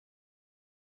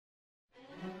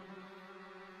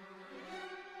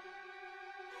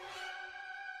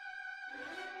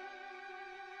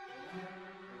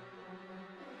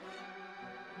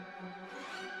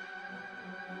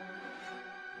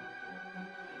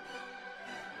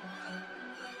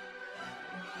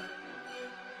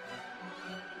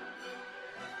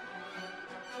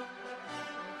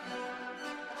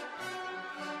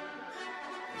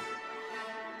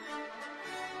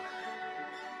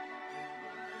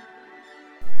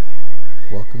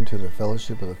Welcome to the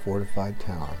Fellowship of the Fortified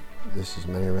Tower. This is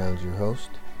Many Rounds, your host.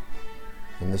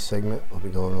 In this segment, I'll be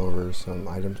going over some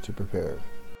items to prepare.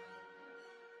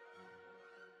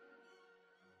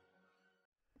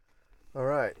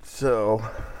 Alright, so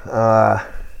I'm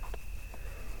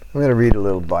going to read a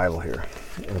little Bible here,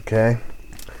 okay?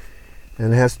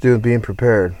 And it has to do with being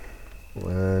prepared.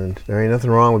 And there ain't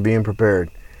nothing wrong with being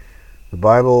prepared. The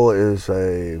Bible is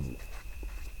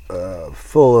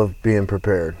full of being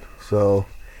prepared. So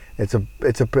it's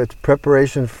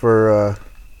preparation for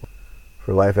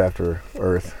life after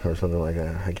Earth or something like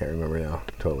that. I can't remember now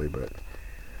totally, but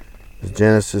it's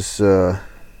Genesis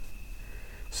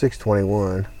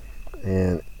 6:21,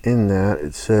 and in that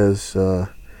it says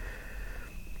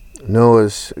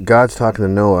God's talking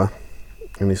to Noah,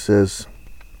 and he says,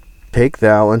 "Take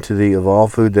thou unto thee of all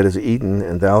food that is eaten,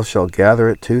 and thou shalt gather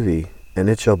it to thee, and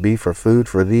it shall be for food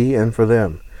for thee and for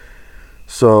them."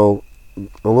 So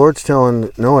the Lord's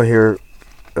telling Noah here,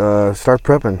 start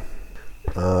prepping.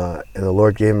 And the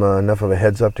Lord gave him enough of a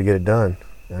heads up to get it done.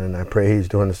 And I pray he's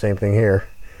doing the same thing here.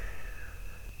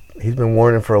 He's been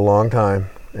warning for a long time.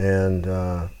 And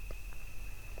I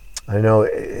know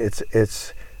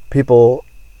it's people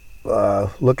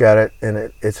look at it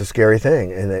and it's a scary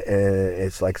thing. And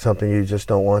it's like something you just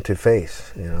don't want to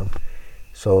face, you know.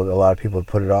 So a lot of people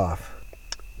put it off.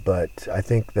 But I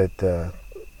think that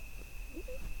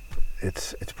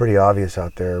it's pretty obvious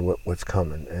out there what's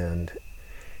coming, and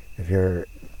if you're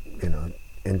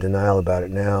in denial about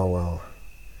it now, well,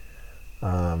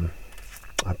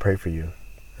 I pray for you,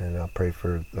 and I'll pray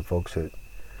for the folks that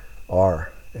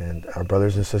are, and our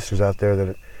brothers and sisters out there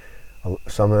that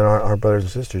some of them aren't brothers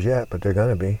and sisters yet, but they're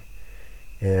going to be,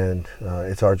 and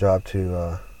it's our job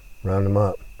to round them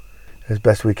up as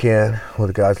best we can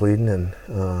with God's leading, and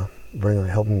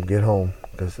help them get home,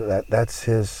 because that's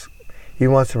his. He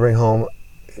wants to bring home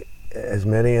as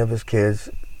many of his kids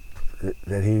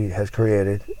that he has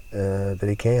created that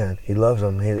he can. He loves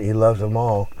them. He loves them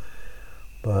all.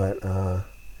 But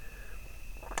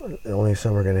only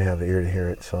some are going to have the ear to hear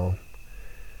it. So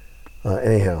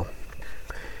anyhow,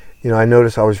 I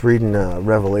noticed I was reading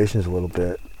Revelations a little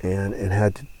bit, and it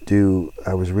had to do.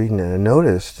 I was reading it, and I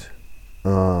noticed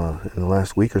in the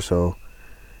last week or so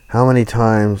how many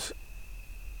times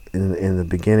in the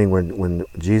beginning when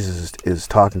Jesus is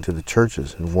talking to the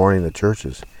churches and warning the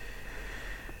churches,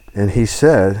 and he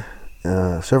said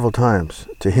several times,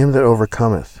 to him that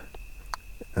overcometh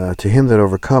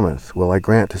will I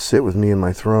grant to sit with me in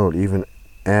my throne, even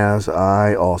as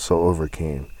I also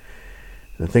overcame.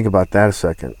 Now think about that a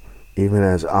second. Even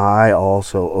as I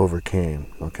also overcame.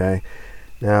 Okay,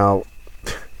 now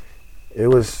it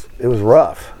was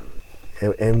rough,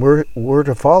 and we're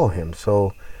to follow him.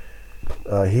 So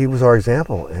he was our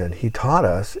example, and he taught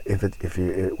us.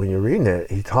 When you're reading it,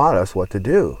 he taught us what to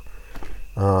do,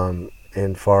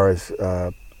 as far as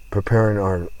preparing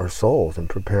our souls, and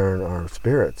preparing our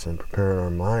spirits, and preparing our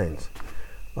minds,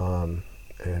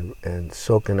 and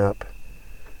soaking up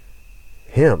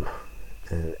him,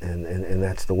 and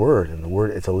that's the word. And the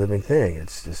word, it's a living thing.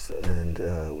 It's just, and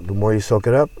the more you soak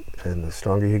it up, and the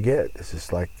stronger you get. It's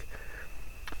just like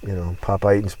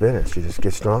Popeye eating spinach. You just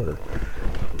get stronger.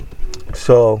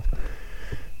 So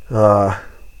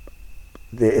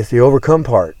it's the overcome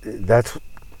part. That's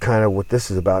kind of what this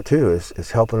is about too,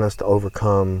 is helping us to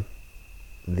overcome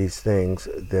these things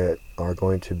that are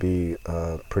going to be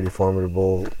pretty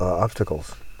formidable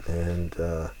obstacles, and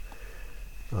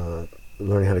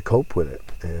learning how to cope with it,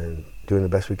 and doing the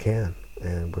best we can.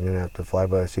 And we're going to have to fly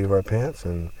by the seat of our pants,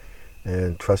 and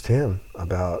trust him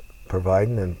about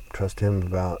providing, and trust him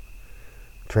about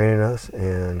training us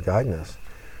and guiding us.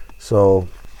 So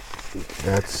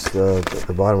that's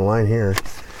the bottom line here.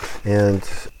 And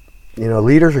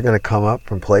leaders are going to come up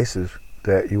from places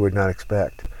that you would not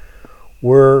expect.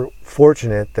 We're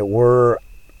fortunate that we're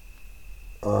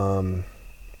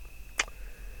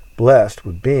blessed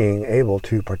with being able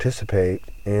to participate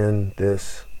in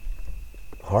this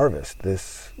harvest,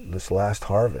 this last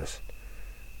harvest.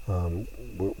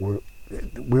 We're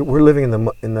living in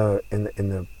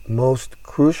the most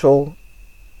crucial,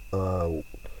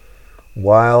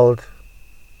 wild,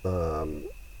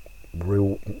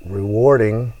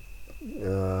 rewarding,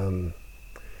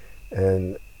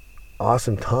 and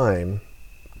awesome time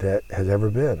that has ever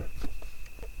been.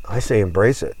 I say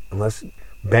embrace it, and let's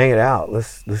bang it out.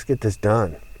 Let's get this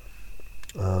done.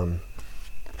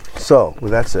 So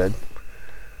with that said,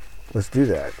 let's do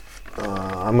that.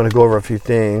 I'm going to go over a few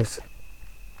things.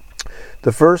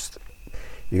 The first,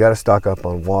 you got to stock up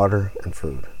on water and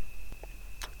food.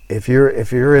 If you're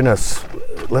in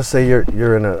let's say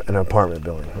you're in an apartment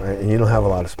building, right, and you don't have a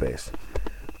lot of space.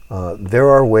 There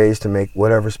are ways to make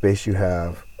whatever space you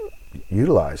have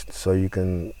utilized so you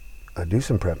can do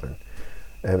some prepping.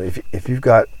 And if you've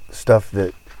got stuff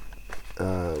that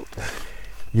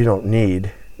you don't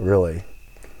need, really,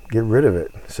 get rid of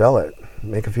it, sell it,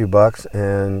 make a few bucks,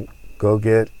 and go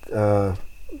get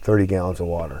 30 gallons of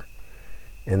water,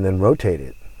 and then rotate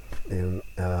it, and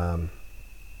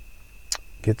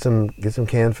get some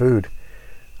canned food.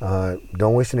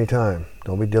 Don't waste any time.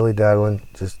 Don't be dilly-daddling.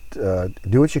 Just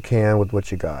do what you can with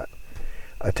what you got.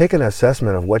 Take an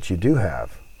assessment of what you do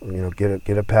have.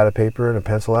 Get a pad of paper and a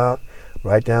pencil out.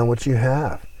 Write down what you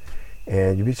have,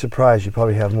 and you'd be surprised. You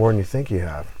probably have more than you think you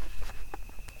have.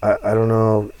 I don't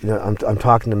know. I'm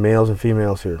talking to males and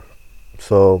females here,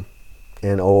 so,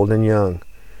 and old and young.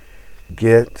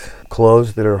 Get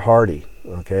clothes that are hardy.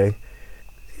 Okay.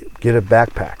 Get a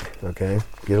backpack. Okay.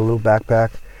 Get a little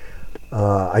backpack.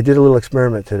 I did a little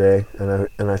experiment today,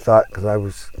 and I thought, because I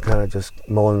was kind of just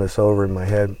mulling this over in my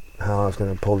head, how I was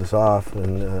going to pull this off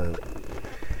and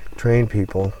train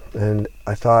people. And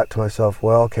I thought to myself,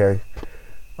 well, okay,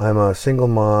 I'm a single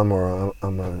mom, or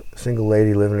I'm a single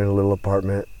lady living in a little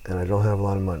apartment, and I don't have a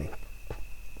lot of money,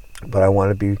 but I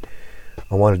want to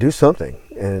do something,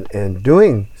 and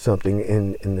doing something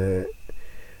in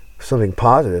something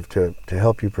positive to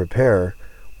help you prepare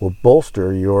will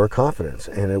bolster your confidence,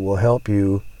 and it will help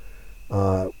you,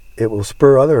 it will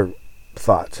spur other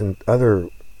thoughts and other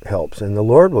helps, and the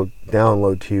Lord will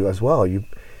download to you as well. You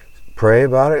pray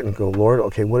about it and go, Lord,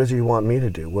 okay, what is it you want me to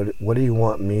do? What do you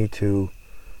want me to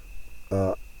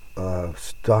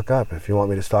stock up, if you want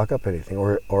me to stock up anything,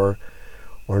 or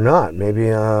not.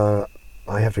 Maybe I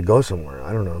have to go somewhere,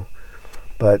 I don't know.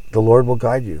 But the Lord will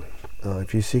guide you.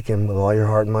 If you seek Him with all your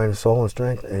heart and mind and soul and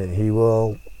strength, and He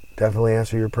will definitely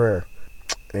answer your prayer.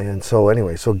 And so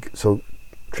anyway, so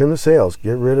trim the sails,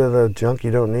 get rid of the junk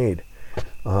you don't need.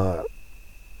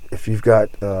 If you've got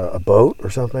a boat or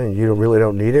something and you really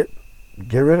don't need it,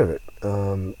 get rid of it.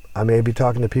 I may be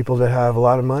talking to people that have a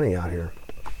lot of money out here.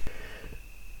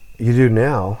 You do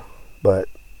now, but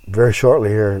very shortly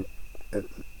here,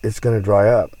 it's going to dry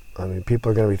up. I mean,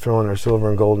 people are going to be throwing their silver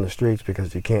and gold in the streets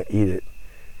because you can't eat it.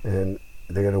 And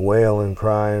they're going to wail and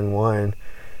cry and whine,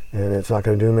 and it's not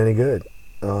going to do them any good.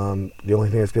 The only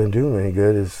thing that's going to do them any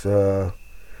good is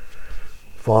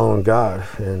following God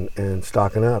and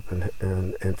stocking up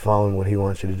and following what He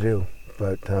wants you to do.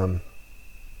 But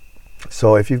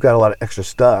so if you've got a lot of extra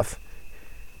stuff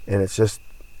and it's just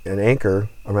an anchor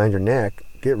around your neck,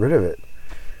 get rid of it.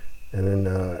 And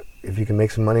then if you can make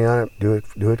some money on it,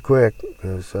 do it quick,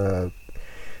 because the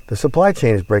supply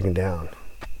chain is breaking down.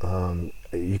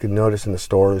 You can notice in the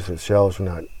stores the shelves are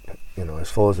not, as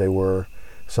full as they were.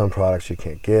 Some products you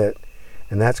can't get,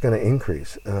 and that's going to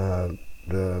increase.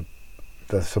 The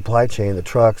supply chain, the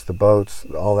trucks, the boats,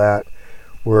 all that,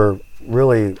 were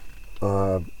really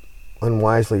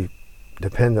unwisely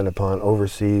dependent upon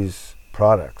overseas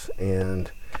products,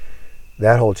 and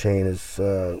that whole chain is,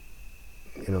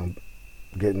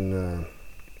 getting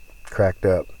cracked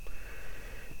up.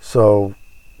 So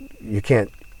you can't,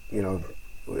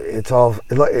 it's all,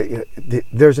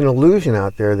 there's an illusion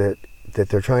out there that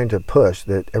they're trying to push,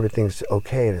 that everything's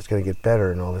okay and it's going to get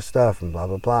better and all this stuff and blah,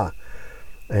 blah, blah.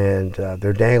 And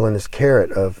they're dangling this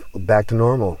carrot of back to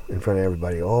normal in front of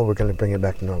everybody. Oh, we're going to bring it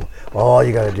back to normal. All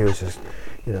you got to do is just,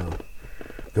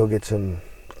 go get some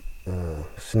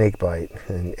snake bite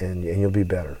and you'll be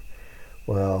better.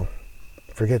 Well,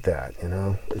 forget that,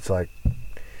 It's like,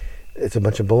 it's a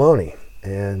bunch of baloney.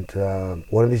 And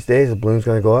one of these days the balloon's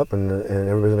going to go up and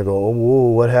everybody's going to go, oh, whoa,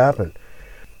 what happened?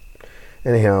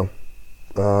 Anyhow,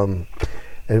 and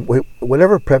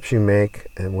whatever preps you make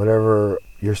and whatever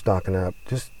you're stocking up,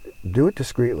 just do it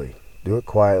discreetly. Do it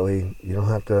quietly. You don't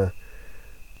have to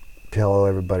tell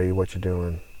everybody what you're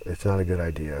doing. It's not a good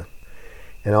idea.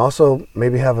 And also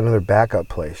maybe have another backup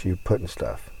place you put in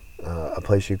stuff. A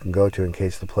place you can go to in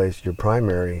case the place, your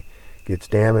primary, gets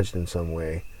damaged in some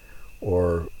way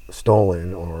or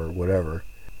stolen or whatever.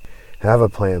 Have a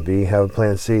plan B, have a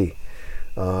plan C.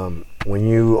 When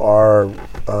you are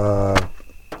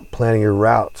planning your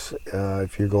routes,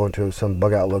 if you're going to some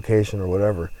bug out location or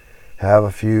whatever, have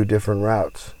a few different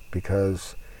routes,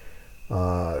 because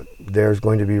there's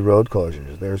going to be road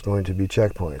closures, there's going to be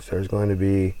checkpoints, there's going to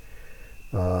be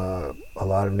a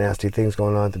lot of nasty things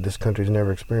going on that this country's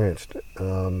never experienced.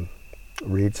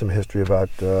 Read some history about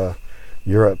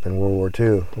Europe and World War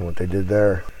II and what they did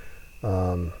there.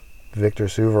 Viktor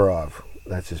Suvorov,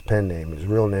 that's his pen name. His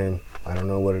real name, I don't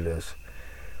know what it is.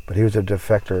 But he was a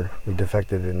defector. He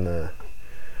defected in the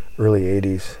early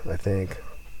 80s, I think,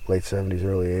 late 70s,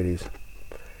 early 80s.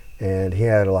 And he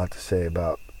had a lot to say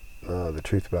about the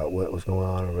truth about what was going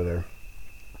on over there.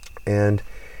 And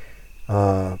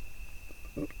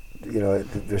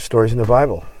there's stories in the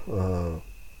Bible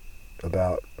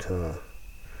about a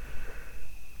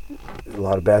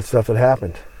lot of bad stuff that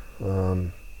happened.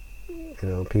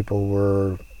 People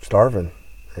were starving,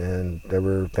 and there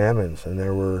were famines, and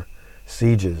there were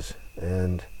sieges,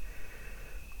 and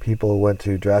people went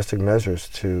to drastic measures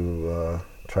to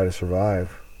try to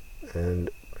survive. And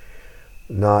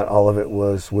not all of it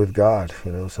was with God.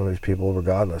 Some of these people were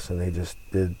godless, and they just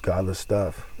did godless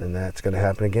stuff, and that's going to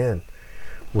happen again.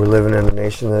 We're living in a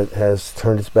nation that has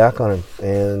turned its back on Him,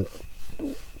 and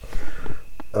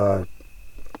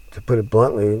to put it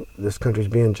bluntly, this country's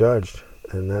being judged,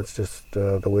 and that's just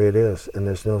the way it is, and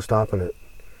there's no stopping it.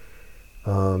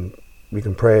 We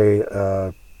can pray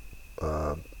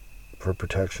for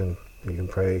protection. You can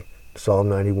pray Psalm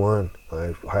 91.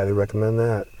 I highly recommend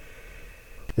that.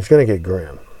 It's going to get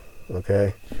grim,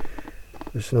 okay?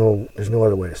 There's no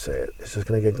other way to say it. It's just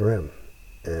going to get grim.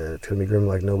 And it's going to be grim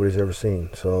like nobody's ever seen.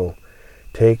 So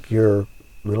take your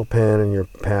little pen and your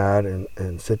pad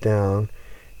and sit down.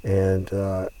 And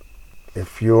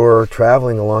if you're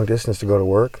traveling a long distance to go to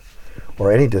work,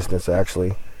 or any distance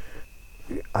actually,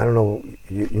 I don't know,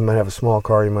 you might have a small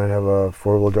car, you might have a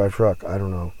four-wheel drive truck, I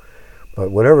don't know.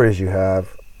 But whatever it is you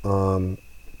have,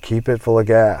 keep it full of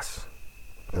gas.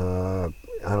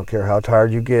 I don't care how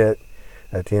tired you get.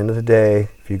 At the end of the day,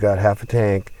 if you got half a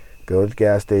tank, go to the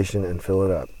gas station and fill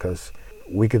it up, because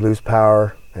we could lose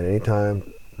power at any time.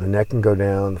 The net can go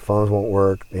down, the phones won't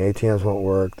work, the ATMs won't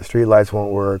work, the street lights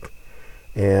won't work,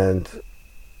 and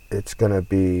it's going to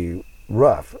be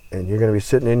rough. And you're going to be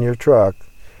sitting in your truck,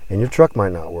 and your truck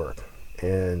might not work,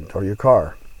 or your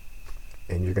car,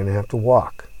 and you're going to have to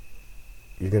walk.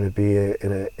 You're going to be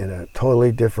in a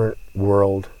totally different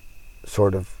world,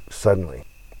 sort of suddenly.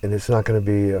 And it's not going to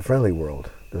be a friendly world.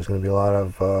 There's going to be a lot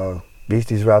of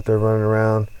beasties out there running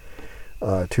around,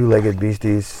 two-legged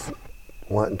beasties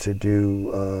wanting to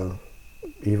do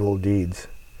evil deeds.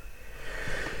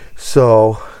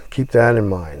 So keep that in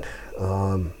mind.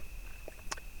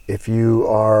 If you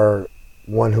are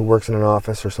one who works in an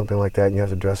office or something like that, and you have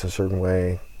to dress a certain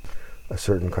way, a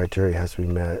certain criteria has to be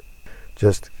met,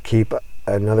 just keep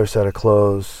another set of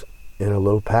clothes in a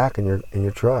little pack in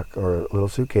your truck, or a little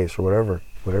suitcase, or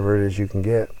whatever it is you can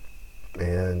get,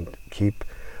 and keep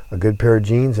a good pair of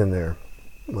jeans in there,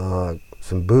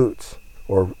 some boots,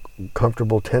 or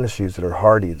comfortable tennis shoes that are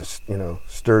hardy,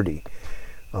 sturdy.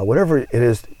 Whatever it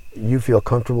is you feel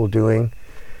comfortable doing,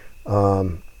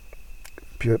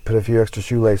 put a few extra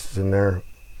shoelaces in there.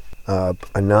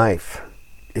 A knife.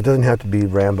 It doesn't have to be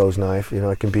Rambo's knife.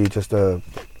 It can be just a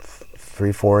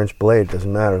 3-4 inch blade. It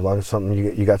doesn't matter, as long as something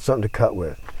you got something to cut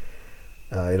with.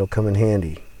 It'll come in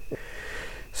handy.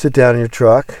 Sit down in your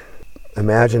truck.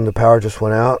 Imagine the power just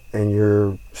went out and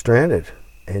you're stranded.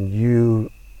 And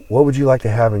what would you like to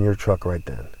have in your truck right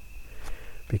then?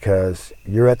 Because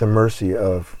you're at the mercy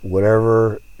of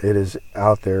whatever it is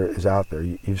out there is out there.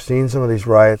 You've seen some of these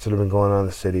riots that have been going on in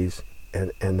the cities,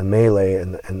 and the melee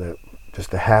and the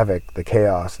just the havoc, the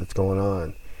chaos that's going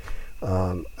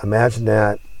on. Imagine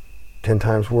that 10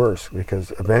 times worse,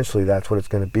 because eventually that's what it's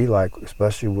going to be like,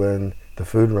 especially when the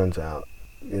food runs out.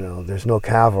 There's no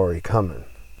cavalry coming.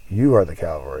 You are the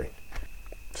cavalry.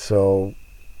 So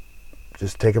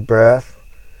just take a breath,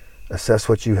 assess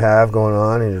what you have going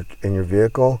on in your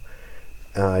vehicle.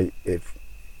 If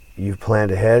you've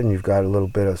planned ahead and you've got a little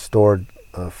bit of stored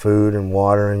food and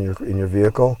water in your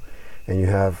vehicle, and you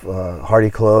have hardy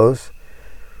clothes,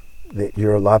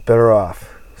 you're a lot better off.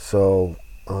 So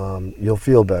you'll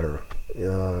feel better.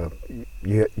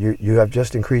 You have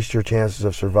just increased your chances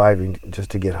of surviving just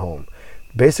to get home.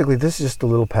 Basically, this is just a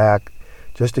little pack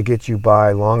just to get you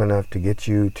by long enough to get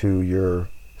you to your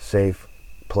safe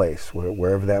place,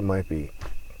 wherever that might be,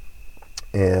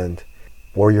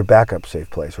 or your backup safe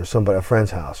place, or a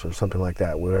friend's house, or something like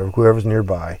that. Whoever's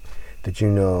nearby that you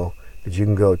know that you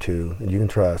can go to and you can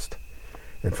trust,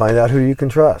 and find out who you can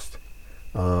trust.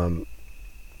 You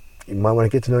might want to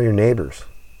get to know your neighbors.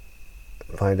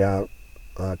 Find out,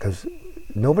 because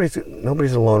nobody's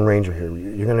a lone ranger here.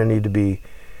 You're going to need to be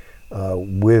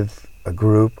with a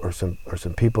group or some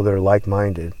people that are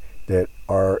like-minded, that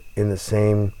are in the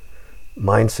same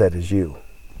mindset as you,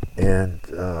 and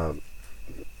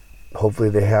hopefully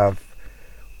they have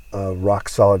rock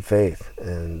solid faith,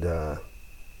 and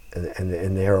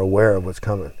they are aware of what's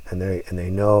coming, and they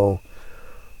know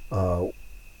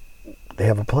they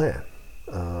have a plan.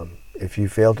 If you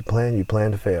fail to plan, you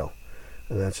plan to fail,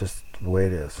 and that's just the way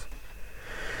it is.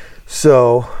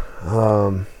 So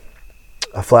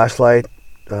a flashlight,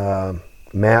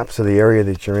 maps of the area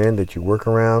that you're in, that you work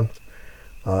around,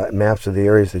 maps of the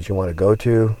areas that you want to go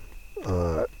to,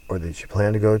 or that you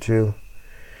plan to go to.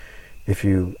 If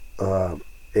you,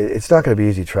 it's not going to be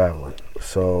easy traveling.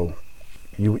 So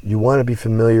you want to be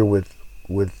familiar with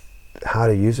how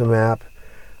to use a map,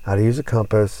 how to use a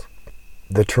compass,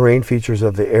 the terrain features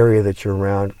of the area that you're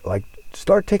around. Like,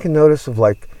 start taking notice of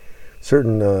like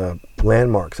certain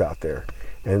landmarks out there,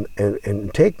 and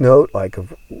take note like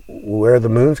of where the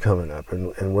moon's coming up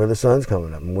and where the sun's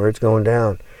coming up and where it's going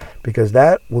down, because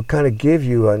that will kind of give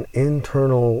you an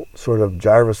internal sort of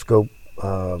gyroscope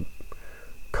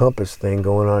compass thing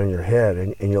going on in your head,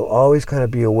 and you'll always kind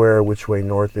of be aware which way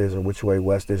north is or which way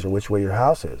west is or which way your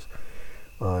house is,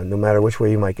 no matter which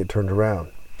way you might get turned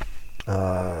around.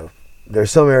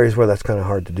 There's some areas where that's kind of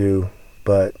hard to do,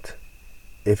 but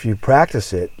if you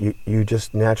practice it, you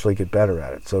just naturally get better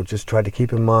at it. So just try to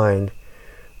keep in mind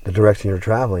the direction you're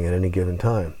traveling at any given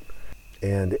time,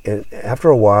 and after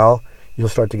a while you'll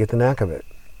start to get the knack of it,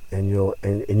 and you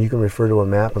can refer to a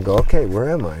map and go, okay, where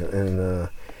am I, and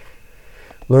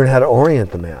learn how to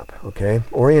orient the map. Okay,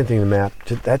 orienting the map,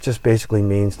 that just basically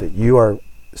means that you are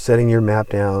setting your map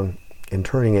down and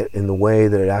turning it in the way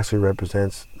that it actually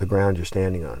represents the ground you're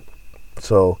standing on.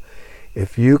 So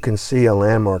if you can see a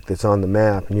landmark that's on the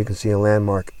map, and you can see a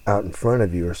landmark out in front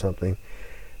of you or something,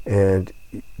 and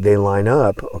they line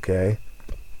up, okay,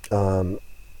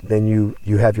 then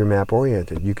you have your map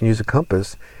oriented. You can use a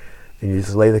compass, and you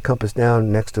just lay the compass down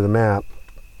next to the map,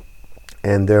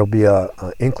 and there'll be a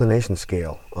inclination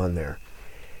scale on there,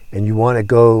 and you want to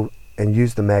go and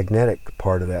use the magnetic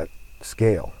part of that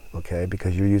scale, okay,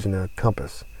 because you're using a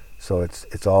compass. So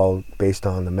it's all based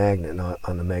on the magnet, not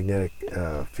on the magnetic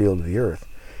field of the Earth.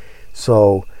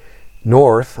 So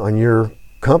north on your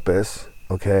compass,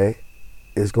 okay,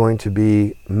 is going to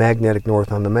be magnetic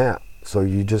north on the map. So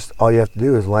all you have to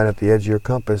do is line up the edge of your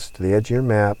compass to the edge of your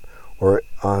map, or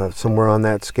somewhere on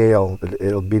that scale.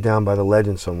 It'll be down by the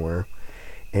legend somewhere.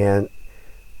 And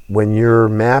when your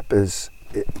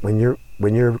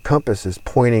compass is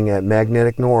pointing at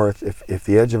magnetic north, if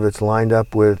the edge of it's lined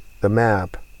up with the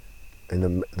map,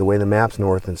 and the way the map's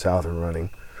north and south are running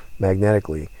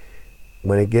magnetically,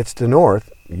 when it gets to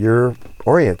north, you're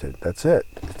oriented. That's it.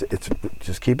 It's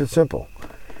just keep it simple.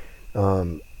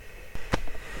 We're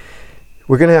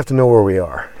going to have to know where we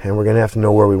are, and we're going to have to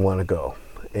know where we want to go,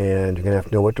 and you're going to have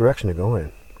to know what direction to go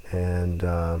in, and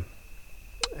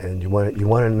you want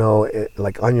to know it,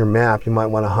 like on your map, you might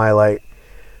want to highlight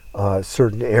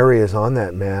certain areas on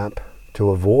that map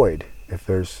to avoid if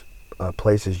there's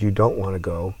places you don't want to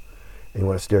go and you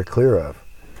want to steer clear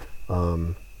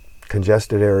of.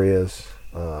 Congested areas,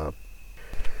 and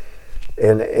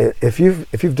if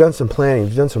you've done some planning,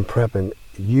 you've done some prepping,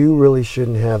 you really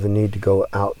shouldn't have the need to go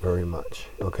out very much,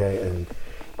 okay? And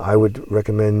I would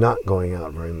recommend not going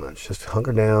out very much. Just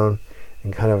hunker down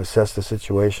and kind of assess the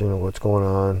situation of what's going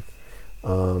on.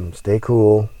 Stay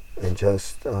cool, and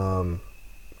just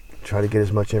try to get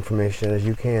as much information as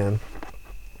you can.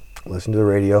 Listen to the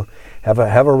radio. Have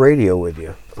a radio with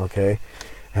you, okay?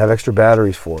 Have extra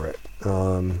batteries for it.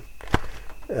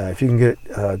 If you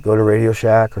can go to Radio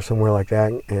Shack or somewhere like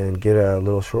that and get a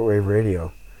little shortwave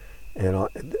radio, and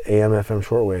AM, FM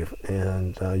shortwave,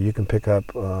 and you can pick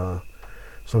up.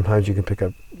 Sometimes you can pick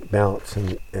up bounce,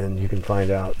 and you can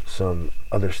find out some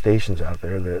other stations out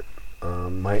there that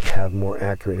might have more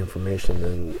accurate information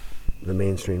than the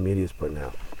mainstream media is putting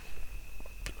out.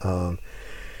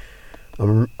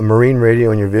 A marine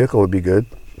radio in your vehicle would be good,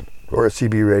 or a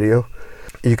CB radio.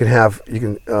 You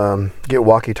can get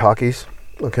walkie-talkies,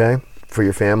 okay, for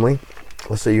your family.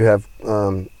 Let's say you have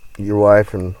your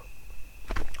wife and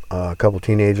a couple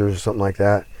teenagers or something like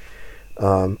that.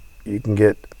 You can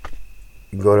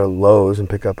go to Lowe's and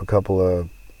pick up a couple of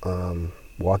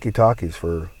walkie-talkies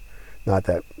for not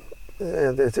that.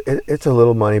 It's a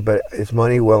little money, but it's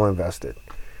money well invested.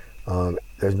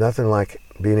 There's nothing like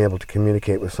being able to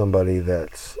communicate with somebody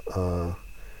that's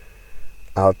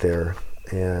out there,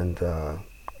 and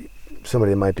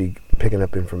somebody that might be picking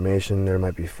up information. There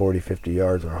might be 40, 50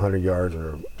 yards or 100 yards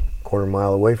or a quarter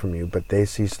mile away from you, but they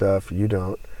see stuff you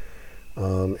don't,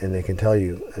 and they can tell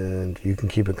you, and you can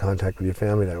keep in contact with your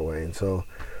family that way. And so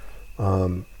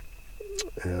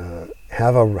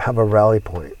have a rally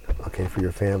point, okay, for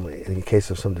your family in case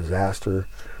of some disaster,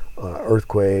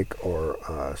 earthquake or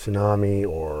tsunami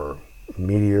or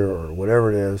meteor or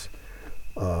whatever it is,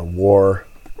 war,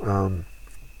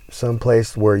 some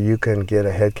place where you can get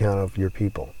a head count of your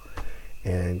people,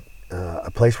 and a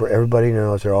place where everybody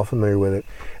knows, they're all familiar with it.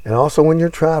 And also when you're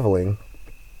traveling,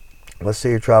 let's say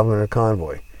you're traveling in a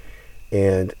convoy,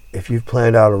 and if you've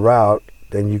planned out a route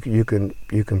then you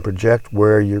can project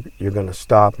where you're going to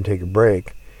stop and take a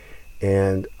break,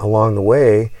 and along the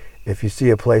way, if you see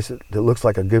a place that looks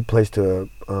like a good place to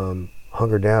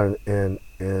hunker down and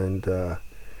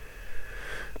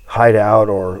hide out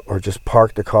or just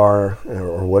park the car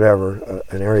or whatever,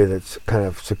 an area that's kind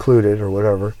of secluded or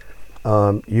whatever,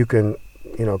 you can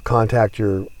contact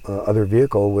your other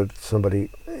vehicle with somebody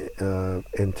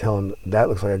and tell them that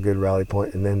looks like a good rally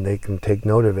point, and then they can take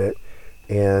note of it,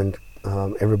 and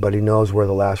everybody knows where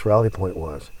the last rally point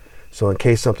was. So in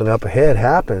case something up ahead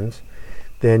happens,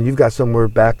 then you've got somewhere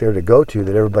back there to go to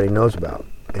that everybody knows about,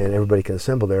 and everybody can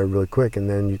assemble there really quick, and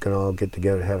then you can all get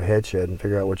together, have a head shed, and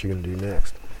figure out what you're going to do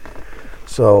next.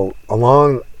 So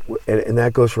and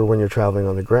that goes for when you're traveling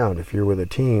on the ground. If you're with a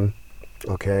team,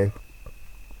 okay,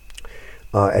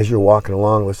 as you're walking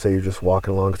along, let's say you're just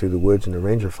walking along through the woods in the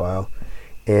ranger file,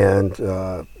 and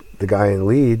the guy in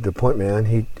lead, the point man,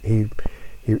 he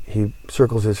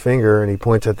circles his finger and he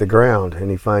points at the ground, and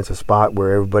he finds a spot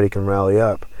where everybody can rally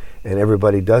up, and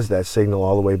everybody does that signal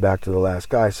all the way back to the last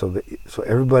guy, so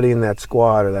everybody in that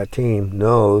squad or that team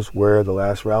knows where the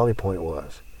last rally point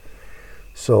was.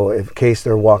 So in case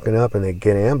they're walking up and they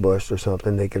get ambushed or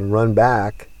something, they can run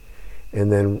back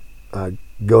and then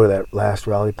go to that last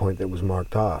rally point that was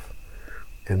marked off,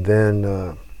 and then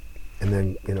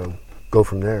go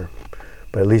from there.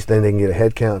 But at least then they can get a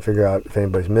head count, figure out if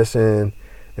anybody's missing,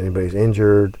 anybody's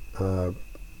injured,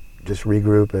 just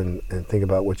regroup and think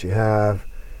about what you have.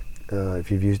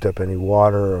 If you've used up any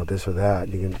water or this or that,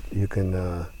 you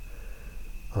can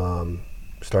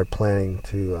start planning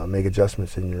to make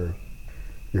adjustments in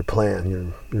your plan,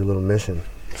 your little mission.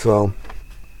 So,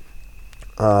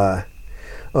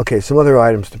 okay, some other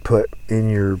items to put in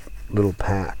your little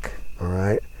pack. All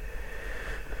right.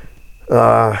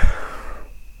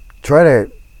 Try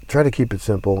to keep it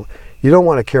simple. You don't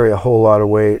want to carry a whole lot of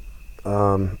weight.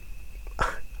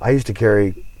 I used to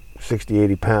carry 60,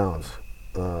 80 pounds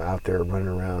out there running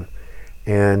around,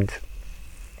 and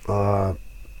I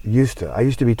used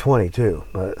to be 20 too,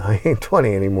 but I ain't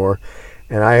 20 anymore,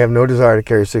 and I have no desire to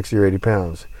carry 60 or 80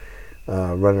 pounds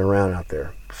running around out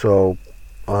there. So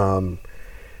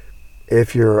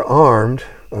if you're armed,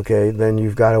 okay, then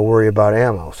you've got to worry about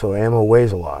ammo. So ammo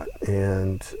weighs a lot,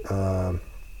 and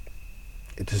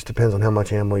it just depends on how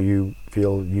much ammo you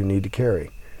feel you need to carry.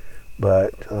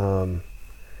 But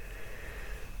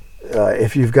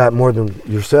if you've got more than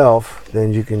yourself,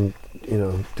 then you can,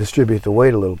 distribute the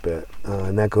weight a little bit,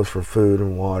 and that goes for food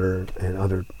and water and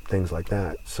other things like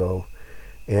that. So,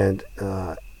 and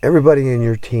everybody in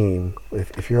your team,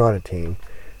 if you're on a team,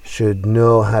 should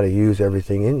know how to use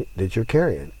everything that you're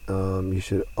carrying. You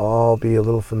should all be a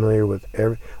little familiar with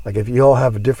like if you all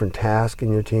have a different task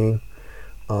in your team,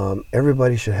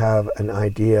 everybody should have an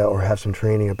idea or have some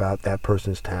training about that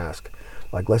person's task.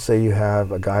 Like let's say you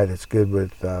have a guy that's good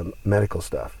with medical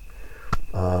stuff,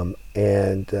 and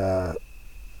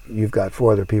you've got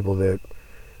 4 other people that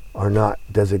are not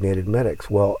designated medics.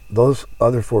 Well, those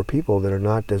other 4 people that are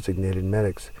not designated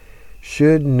medics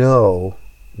should know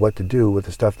what to do with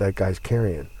the stuff that guy's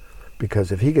carrying,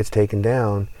 because if he gets taken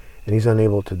down and he's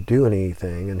unable to do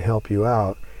anything and help you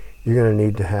out, you're going to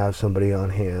need to have somebody on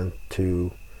hand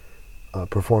to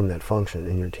perform that function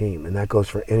in your team. And that goes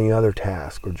for any other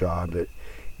task or job that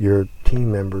your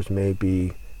team members may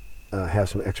be have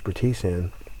some expertise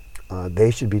in.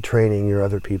 They should be training your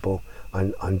other people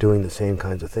on doing the same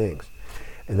kinds of things,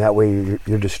 and that way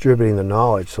you're distributing the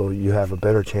knowledge, so you have a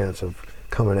better chance of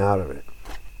coming out of it.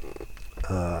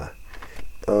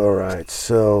 All right,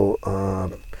 so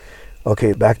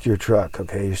okay, back to your truck.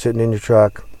 Okay, you're sitting in your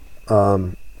truck.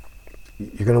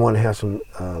 You're going to want to have some,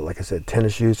 like I said,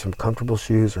 tennis shoes, some comfortable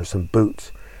shoes, or some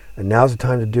boots. And now's the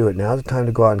time to do it. Now's the time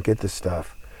to go out and get this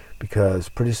stuff, because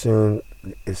pretty soon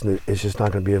it's just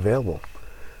not going to be available.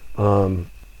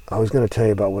 I was going to tell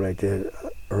you about what I did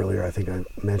earlier. I think I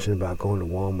mentioned about going to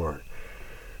Walmart.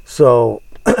 So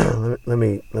let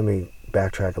me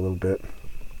backtrack a little bit.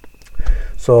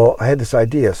 So I had this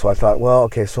idea. So I thought, well,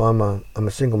 okay, so I'm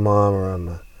a single mom, or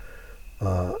I'm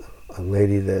a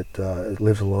lady that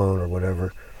lives alone or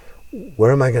whatever.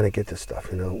 Where am I going to get this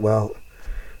stuff? Well,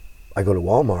 I go to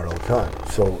Walmart all the time.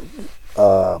 So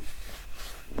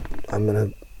I'm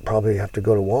going to probably have to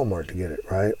go to Walmart to get it,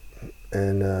 right?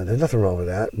 And there's nothing wrong with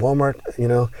that. Walmart,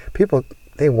 people,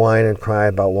 they whine and cry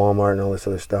about Walmart and all this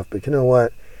other stuff, but you know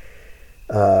what?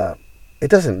 It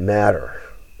doesn't matter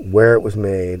where it was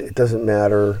made. It doesn't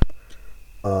matter.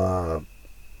 What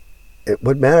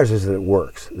matters is that it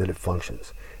works, that it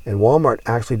functions. And Walmart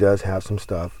actually does have some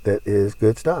stuff that is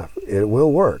good stuff. It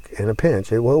will work. In a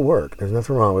pinch, it will work. There's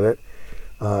nothing wrong with it.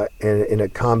 in a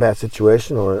combat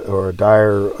situation or a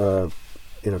dire,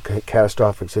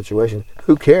 catastrophic situation,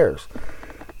 who cares?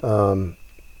 So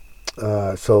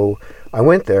I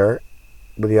went there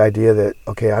with the idea that,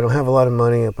 okay, I don't have a lot of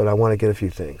money, but I want to get a few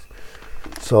things.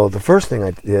 So the first thing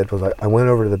I did was I went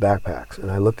over to the backpacks and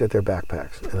I looked at their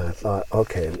backpacks and I thought,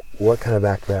 okay, what kind of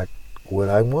backpack would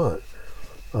I want?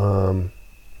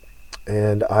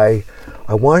 And I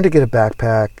wanted to get a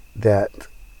backpack that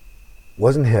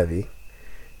wasn't heavy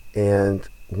and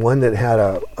one that had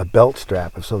a belt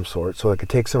strap of some sort so I could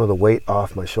take some of the weight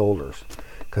off my shoulders,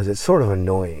 because it's sort of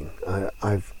annoying.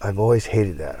 I've always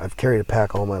hated that. I've carried a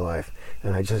pack all my life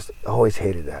and I just always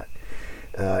hated that.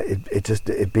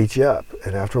 It beats you up,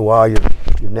 and after a while your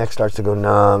neck starts to go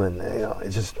numb, and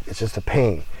it's just a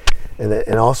pain. And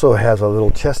it also has a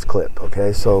little chest clip.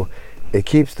 Okay, so it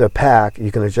keeps the pack.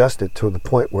 You can adjust it to the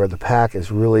point where the pack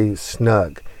is really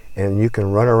snug, and you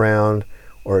can run around,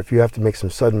 or if you have to make some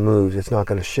sudden moves, it's not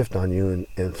going to shift on you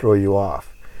and throw you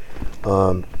off.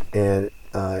 I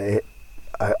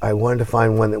wanted to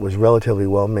find one that was relatively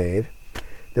well made,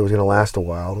 that was going to last a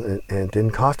while, and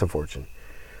didn't cost a fortune.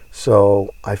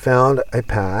 So I found a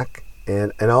pack,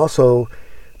 and also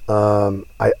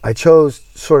I chose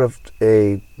sort of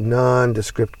a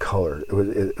nondescript color.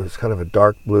 It was kind of a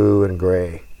dark blue and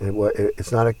gray.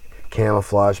 It's not a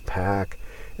camouflage pack.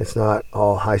 It's not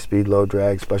all high-speed,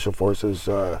 low-drag, Special Forces,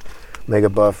 mega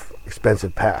buff,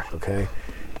 expensive pack, okay?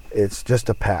 It's just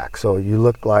a pack. So you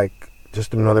look like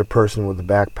just another person with a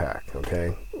backpack,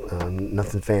 okay?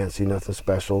 Nothing fancy, nothing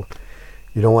special.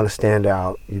 You don't want to stand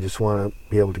out. You just want to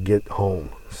be able to get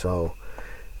home. So,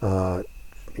 the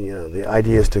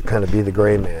idea is to kind of be the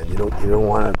gray man. You don't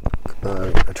want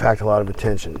to attract a lot of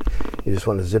attention. You just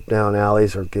want to zip down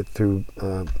alleys or get through,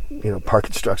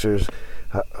 parking structures,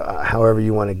 however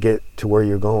you want to get to where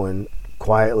you're going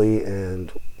quietly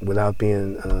and without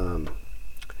being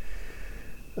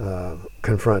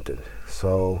confronted.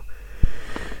 So,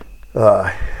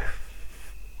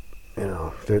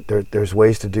 there's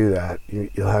ways to do that.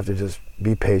 You'll have to just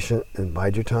be patient and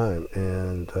bide your time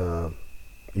and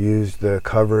use the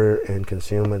cover and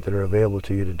concealment that are available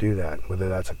to you to do that, whether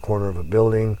that's a corner of a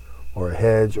building or a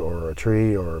hedge or a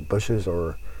tree or bushes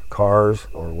or cars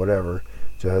or whatever.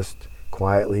 Just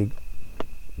quietly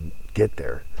get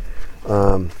there.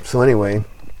 So anyway,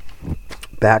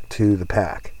 back to the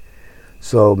pack.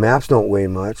 So maps don't weigh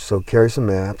much, so carry some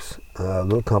maps, a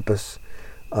little compass.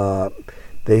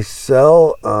 They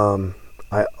sell,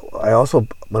 I also,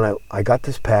 when I got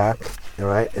this pack, all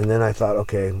right, and then I thought,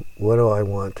 okay, what do I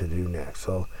want to do next?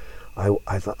 So I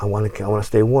thought I want to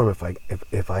stay warm if I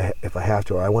have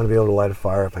to, or I want to be able to light a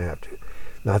fire if I have to.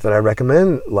 Not that I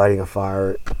recommend lighting a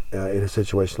fire in a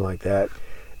situation like that.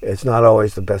 It's not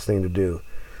always the best thing to do.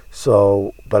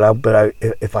 So,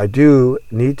 if I do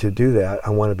need to do that,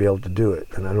 I want to be able to do it,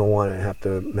 and I don't want to have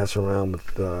to mess around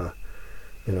with,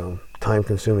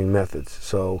 time-consuming methods.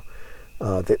 So,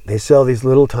 they sell these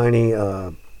little tiny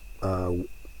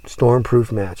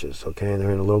storm-proof matches. Okay, and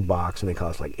they're in a little box, and they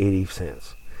cost like 80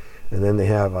 cents. And then they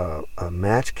have a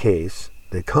match case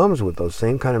that comes with those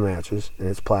same kind of matches, and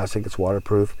it's plastic, it's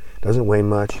waterproof, doesn't weigh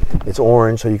much. It's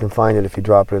orange, so you can find it if you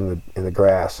drop it in the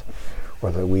grass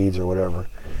or the weeds or whatever.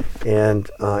 And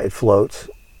it floats,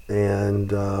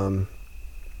 and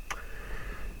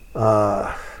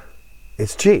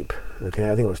it's cheap.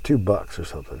 Okay, I think it was $2 or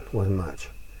something. It wasn't much.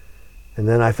 And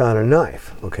then I found a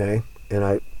knife. Okay,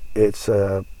 and it's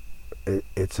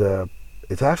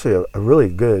actually a really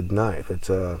good knife.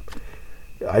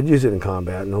 I'd use it in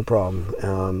combat, no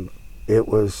problem. It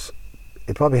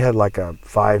probably had like a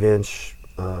 5-inch,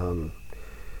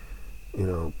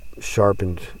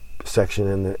 sharpened section,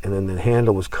 and then the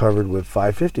handle was covered with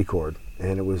 550 cord,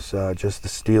 and it was just the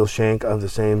steel shank of the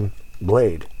same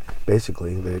blade,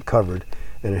 basically, that it covered,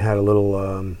 and it had a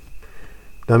little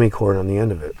dummy cord on the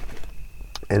end of it,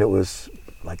 and it was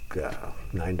like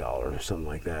 $9 or something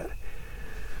like that.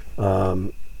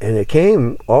 And it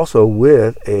came also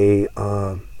with a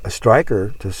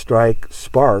striker to strike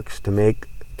sparks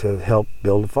to help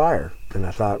build a fire. And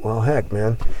I thought, well, heck,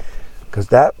 man, because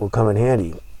that will come in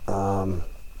handy.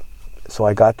 So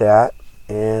I got that,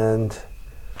 and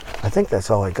I think that's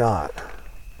all I got.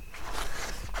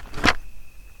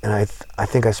 And I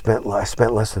think I spent less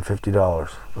than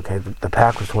 $50. Okay, the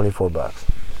pack was $24,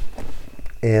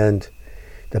 and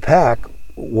the pack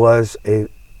was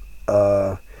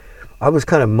I was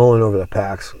kind of mulling over the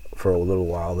packs for a little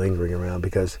while, lingering around,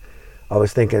 because I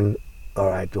was thinking, all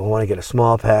right, do I want to get a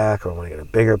small pack, or I want to get a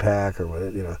bigger pack, or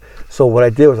what, So what I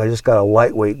did was I just got a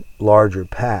lightweight, larger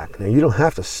pack. Now, you don't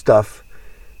have to stuff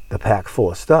the pack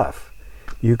full of stuff.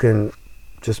 You can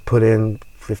just put in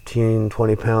 15,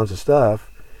 20 pounds of stuff,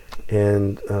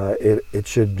 and it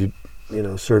should,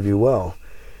 serve you well.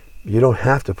 You don't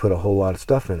have to put a whole lot of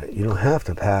stuff in it. You don't have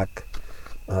to pack,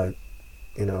 you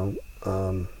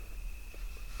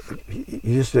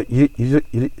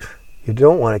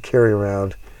don't want to carry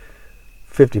around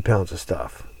 50 pounds of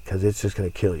stuff because it's just going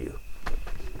to kill you.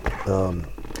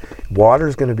 Water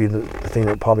is going to be the thing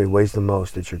that probably weighs the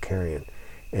most that you're carrying.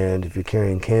 And if you're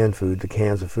carrying canned food, the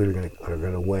cans of food are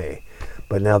going to weigh.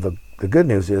 But now the good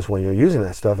news is when you're using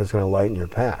that stuff, it's going to lighten your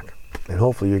pack, and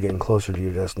hopefully you're getting closer to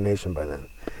your destination by then.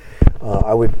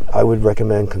 I would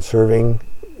recommend conserving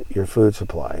your food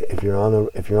supply. If you're on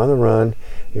the run,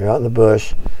 you're out in the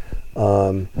bush,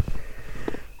 you're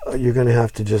going to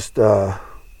have to just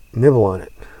nibble on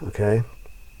it. Okay.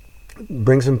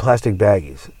 Bring some plastic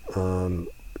baggies.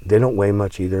 They don't weigh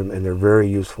much either, and they're very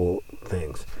useful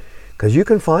things. Because you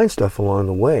can find stuff along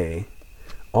the way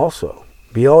also.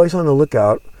 Be always on the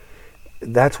lookout.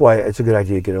 That's why it's a good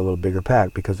idea to get a little bigger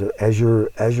pack, because as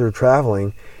you're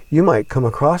traveling, you might come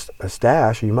across a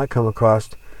stash, or you might come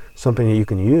across something that you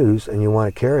can use, and you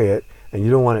want to carry it, and you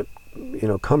don't want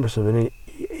it, cumbersome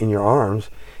in your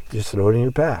arms. You just throw it in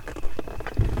your pack.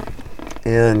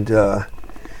 And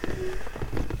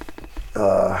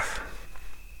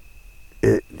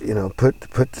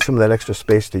put some of that extra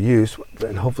space to use,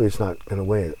 and hopefully it's not going to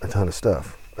weigh a ton of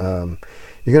stuff. You're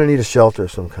going to need a shelter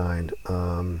of some kind,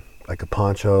 like a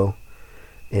poncho,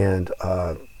 and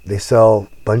they sell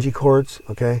bungee cords.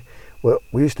 Okay, what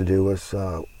we used to do was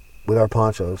with our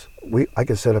ponchos, I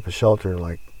could set up a shelter in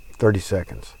like 30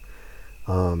 seconds.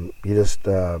 You just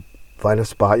find a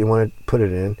spot you want to put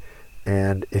it in,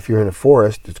 and if you're in a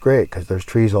forest, it's great because there's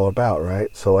trees all about,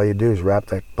 right? So all you do is wrap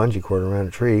that bungee cord around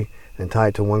a tree and tie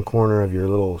it to one corner of your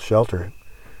little shelter,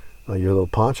 your little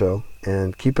poncho,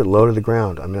 and keep it low to the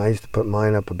ground. I mean, I used to put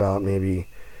mine up about maybe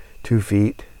 2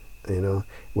 feet,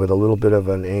 with a little bit of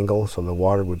an angle so the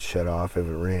water would shed off if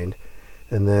it rained.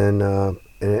 And then,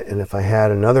 and if I had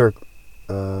another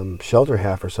shelter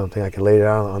half or something, I could lay it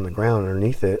out on the ground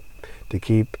underneath it to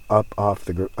keep up off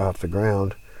the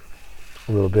ground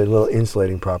a little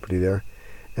insulating property there.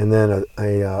 And then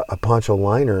a poncho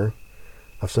liner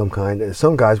of some kind.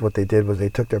 Some guys, what they did was they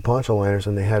took their poncho liners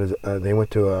and they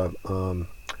went to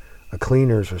a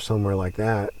cleaners or somewhere like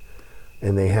that,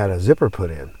 and they had a zipper put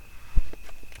in.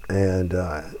 And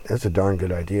that's a darn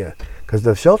good idea, because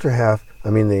the shelter half,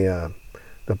 the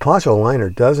poncho liner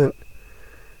doesn't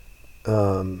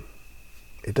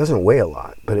weigh a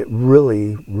lot, but it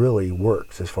really, really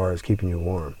works as far as keeping you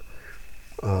warm.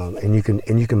 And you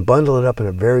can bundle it up in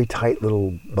a very tight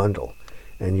little bundle,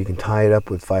 and you can tie it up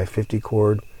with 550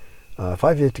 cord.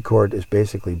 550 cord is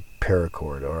basically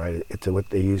paracord, all right? It's what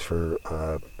they use for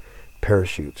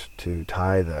parachutes to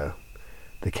tie the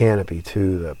canopy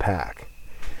to the pack.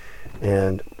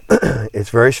 And it's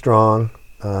very strong.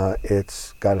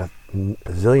 It's got a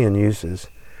zillion uses.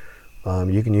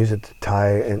 You can use it to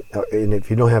tie, and if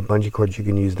you don't have bungee cords, you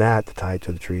can use that to tie it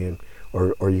to the tree,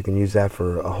 or you can use that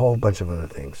for a whole bunch of other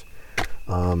things.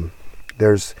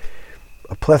 There's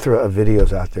a plethora of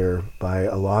videos out there by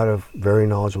a lot of very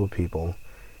knowledgeable people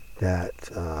that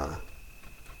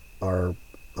are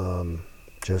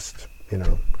just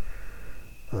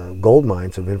gold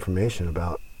mines of information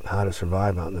about how to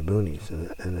survive out in the boonies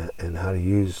and how to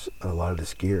use a lot of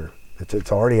this gear.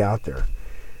 It's already out there.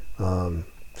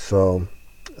 So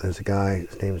there's a guy,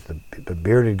 his name is the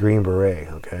Bearded Green Beret.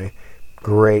 Okay,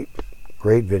 great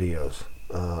videos.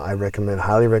 I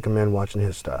highly recommend watching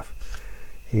his stuff.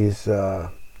 He's very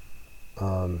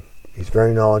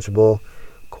knowledgeable,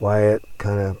 quiet,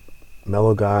 kind of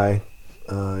mellow guy.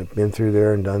 Been through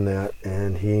there and done that,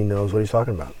 and he knows what he's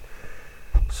talking about.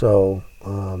 So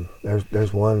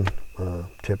there's one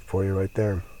tip for you right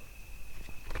there.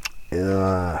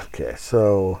 Okay,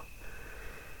 so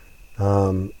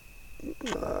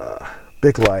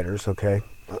Bic lighters. Okay,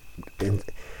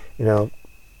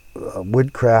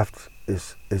 woodcraft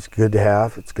is good to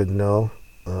have. It's good to know.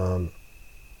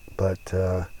 But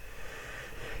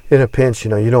in a pinch,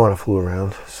 you don't want to fool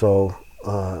around. So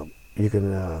you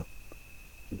can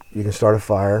start a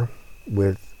fire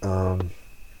with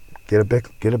get a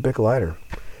Bic lighter.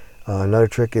 Another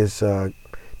trick is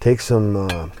take some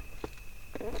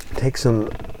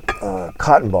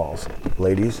cotton balls,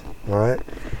 ladies. All right,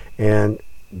 and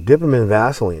dip them in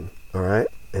Vaseline. All right,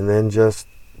 and then just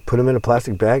put them in a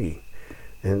plastic baggie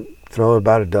and throw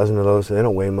about a dozen of those. They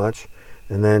don't weigh much,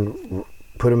 and then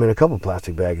put them in a couple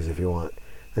plastic baggies if you want.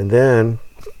 And then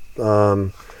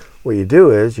what you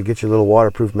do is you get your little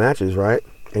waterproof matches, right?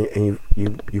 And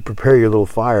you prepare your little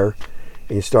fire,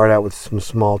 And you start out with some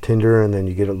small tinder, and then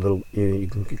you get a little. You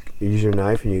can use your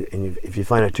knife, and if you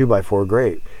find a 2x4,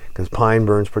 great, because pine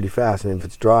burns pretty fast, and if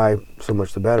it's dry, so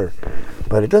much the better.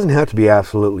 But it doesn't have to be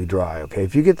absolutely dry. Okay,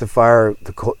 if you get the fire,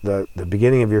 the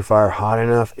beginning of your fire hot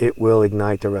enough, it will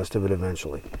ignite the rest of it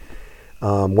eventually.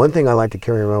 One thing I like to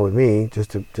carry around with me,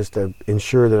 just to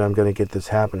ensure that I'm going to get this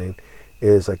happening,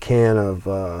 is a can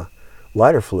of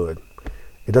lighter fluid.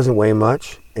 It doesn't weigh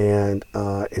much, and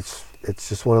it's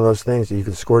just one of those things that you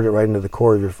can squirt it right into the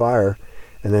core of your fire,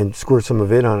 and then squirt some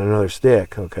of it on another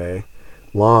stick, okay,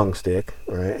 long stick,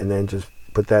 right, and then just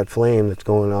put that flame that's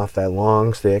going off that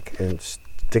long stick and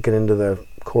stick it into the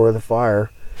core of the fire,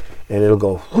 and it'll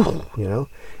go, you know,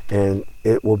 and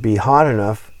it will be hot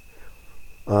enough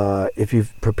if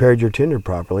you've prepared your tinder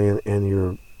properly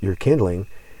and your kindling,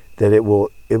 that it will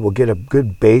get a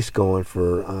good base going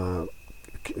for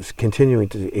continuing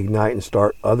to ignite and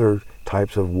start other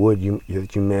types of wood you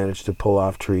manage to pull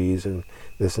off trees and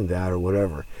this and that or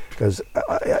whatever. Because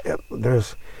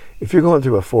if you're going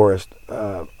through a forest,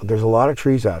 there's a lot of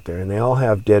trees out there, and they all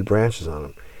have dead branches on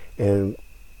them.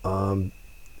 And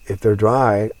if they're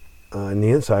dry on the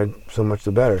inside, so much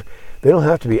the better. They don't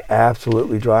have to be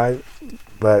absolutely dry,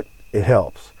 but it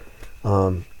helps.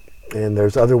 And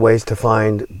there's other ways to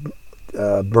find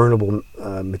burnable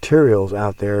materials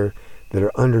out there that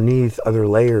are underneath other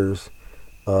layers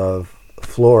of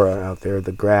flora out there,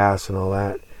 the grass and all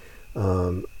that.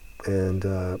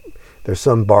 There's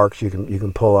some barks you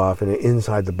can pull off, and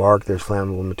inside the bark there's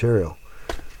flammable material.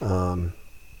 And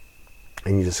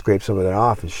you just scrape some of that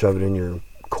off and shove it in your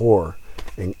core,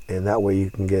 and that way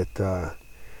you can get a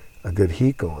good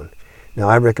heat going. Now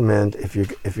I recommend if you're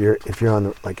on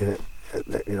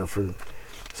the, for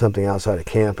something outside of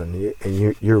camp and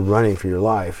you're running for your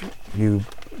life, you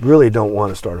really don't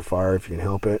want to start a fire if you can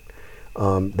help it.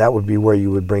 That would be where you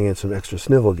would bring in some extra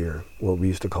snivel gear, what we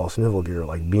used to call snivel gear,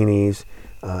 like beanies,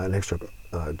 an extra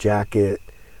jacket,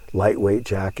 lightweight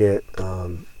jacket,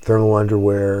 thermal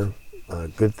underwear,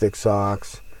 good thick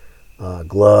socks,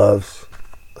 gloves,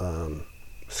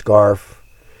 scarf,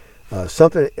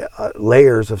 something,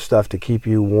 layers of stuff to keep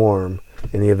you warm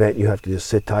in the event you have to just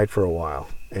sit tight for a while.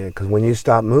 And because when you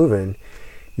stop moving,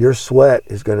 your sweat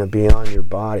is going to be on your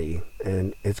body,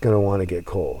 and it's going to want to get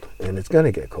cold, and it's going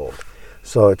to get cold.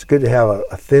 So it's good to have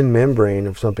a thin membrane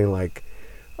of something like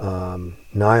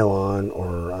nylon,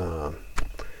 or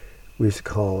we used to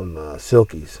call them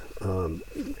silkies.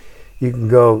 You can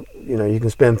go, you can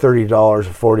spend $30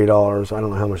 or $40. I don't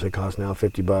know how much they cost now,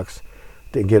 $50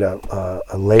 to get a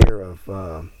layer of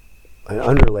an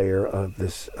underlayer of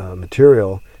this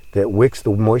material that wicks the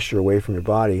moisture away from your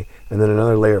body, and then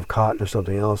another layer of cotton or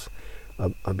something else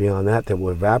beyond that will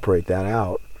evaporate that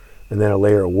out, and then a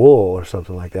layer of wool or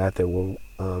something like that will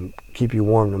keep you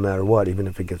warm no matter what, even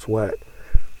if it gets wet.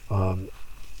 And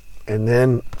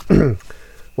then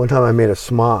one time I made a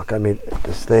smock. I made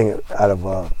this thing out of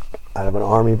an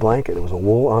army blanket. It was a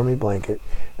wool army blanket,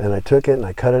 and I took it and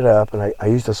I cut it up, and I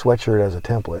used a sweatshirt as a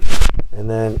template, and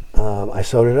then I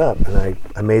sewed it up, and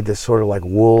I made this sort of like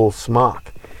wool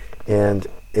smock. And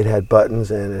it had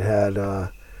buttons, and it had,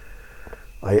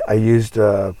 I used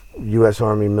U.S.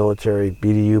 Army military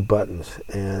BDU buttons,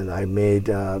 and I made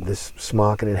this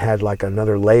smock, and it had like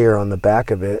another layer on the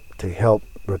back of it to help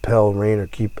repel rain or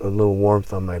keep a little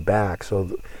warmth on my back,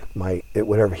 so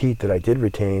whatever heat that I did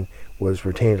retain was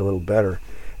retained a little better.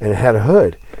 And it had a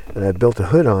hood, and I built a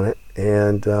hood on it,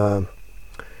 and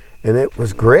it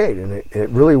was great, and it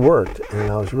really worked,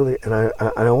 and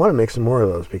I want to make some more of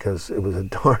those because it was a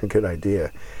darn good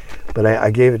idea. But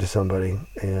I gave it to somebody,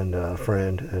 and a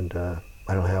friend, and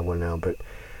I don't have one now,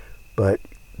 but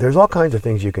there's all kinds of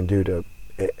things you can do to,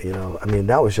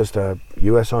 that was just a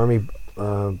U.S. Army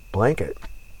blanket,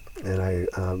 and I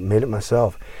made it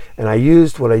myself. And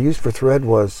what I used for thread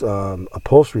was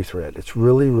upholstery thread. It's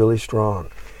really, really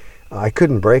strong. I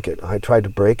couldn't break it. I tried to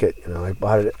break it. I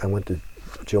bought it. I went to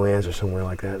Joann's or somewhere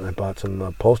like that, and I bought some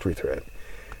upholstery thread,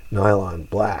 nylon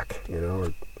black,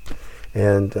 and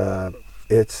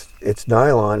it's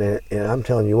nylon, and I'm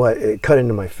telling you what, it cut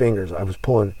into my fingers. I was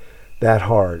pulling that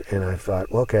hard, and I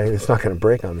thought, well, okay, it's not going to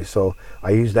break on me. So I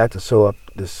used that to sew up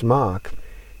this smock,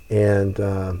 and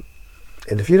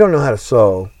if you don't know how to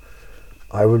sew,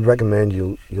 I would recommend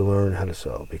you learn how to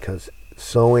sew, because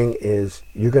sewing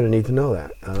you're going to need to know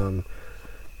that.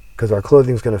 Because our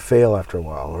clothing's going to fail after a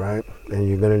while, right? And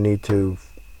you're going to need to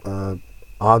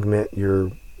augment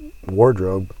your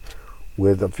wardrobe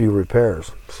with a few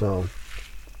repairs. So,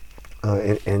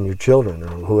 and your children or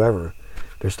whoever,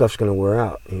 their stuff's going to wear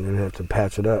out. You're going to have to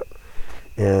patch it up,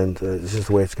 and this is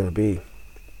the way it's going to be.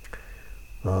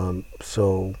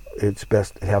 So it's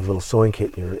best to have a little sewing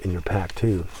kit in your pack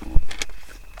too.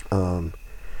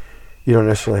 You don't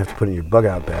necessarily have to put it in your bug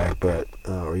out bag, but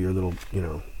or your little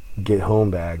get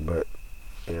home bag, but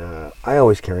I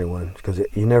always carry one because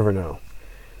you never know.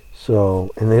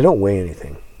 So, and they don't weigh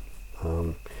anything.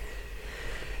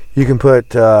 You can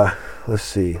put let's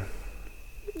see,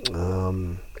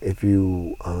 if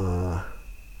you really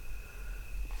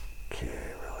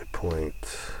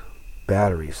point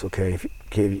batteries. Okay, if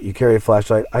you carry a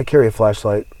flashlight, I carry a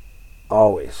flashlight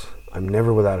always. I'm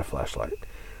never without a flashlight.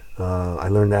 I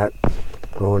learned that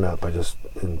growing up.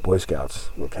 In Boy Scouts.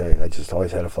 Okay, I just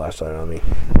always had a flashlight on me,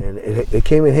 and it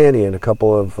came in handy in a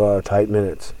couple of tight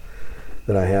minutes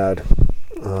that I had.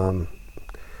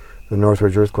 The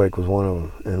Northridge earthquake was one of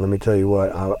them, and let me tell you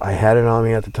what, I had it on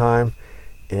me at the time,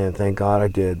 and thank God I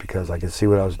did, because I could see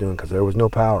what I was doing, because there was no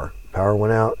power. Power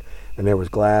went out, and there was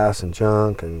glass and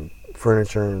junk and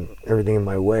furniture and everything in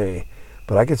my way,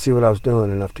 but I could see what I was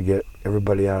doing enough to get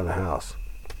everybody out of the house,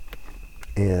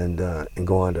 and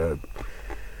go on to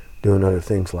doing other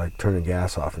things like turning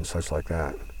gas off and such like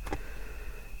that.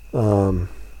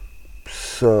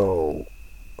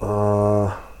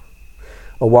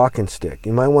 A walking stick.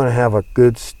 You might want to have a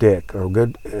good stick, or a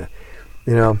good,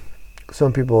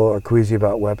 some people are queasy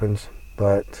about weapons,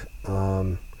 but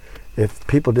if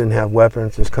people didn't have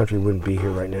weapons, this country wouldn't be here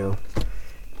right now.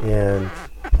 And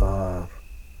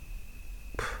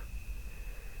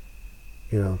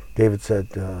David said,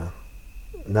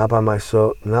 not by my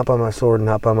sword, not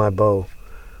by my bow,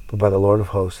 but by the Lord of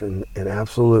hosts. And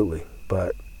absolutely,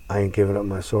 but I ain't giving up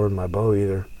my sword and my bow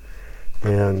either.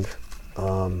 And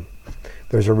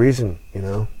there's a reason,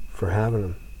 for having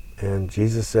them. And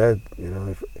Jesus said,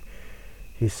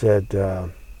 he said,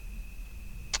 did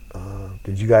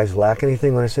you guys lack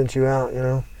anything when I sent you out,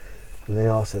 And they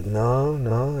all said, no.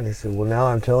 And he said, well, now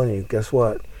I'm telling you, guess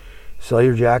what? Sell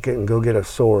your jacket and go get a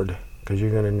sword, because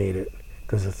you're going to need it,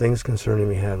 because the things concerning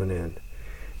me have an end.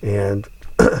 And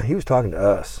he was talking to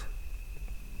us.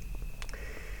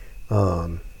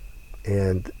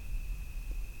 And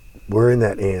we're in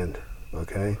that end,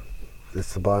 okay?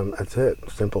 That's the bottom. That's it.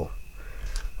 Simple.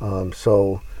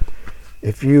 So,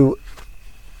 if you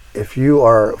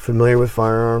are familiar with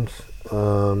firearms,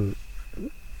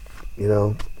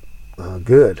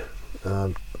 good.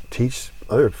 Teach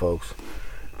other folks.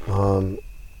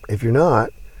 If you're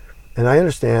not, and I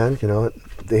understand,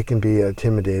 they can be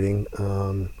intimidating.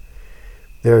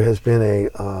 There has been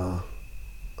a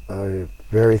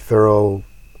very thorough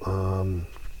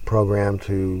program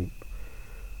to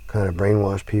kind of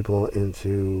brainwash people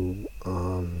into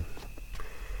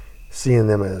seeing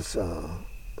them as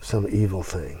some evil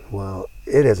thing. Well,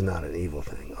 it is not an evil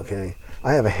thing, okay?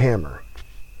 I have a hammer,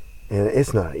 and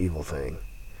it's not an evil thing.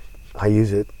 I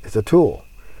use it, it's a tool,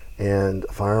 and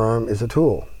a firearm is a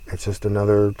tool. It's just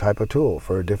another type of tool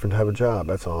for a different type of job,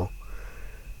 that's all.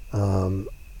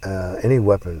 Any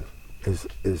weapon is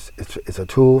a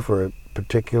tool for a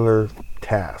particular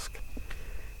task.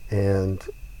 And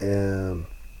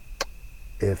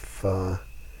if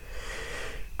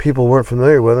people weren't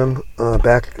familiar with them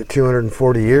back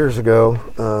 240 years ago,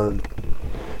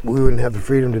 we wouldn't have the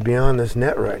freedom to be on this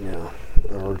net right now,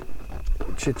 or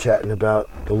chit-chatting about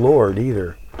the Lord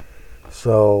either.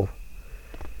 So,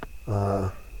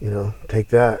 take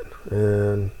that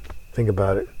and think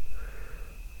about it.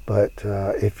 But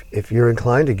if you're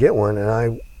inclined to get one, and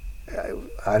I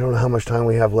don't know how much time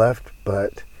we have left,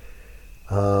 but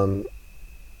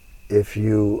if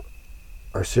you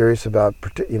are serious about,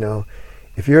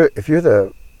 if you're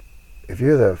the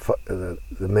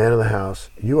man of the house,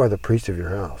 you are the priest of your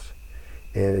house,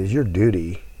 and it is your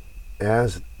duty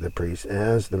as the priest,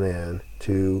 as the man,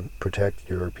 to protect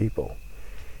your people.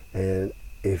 And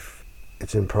if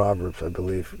it's in Proverbs, I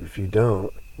believe, if you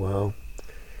don't, well,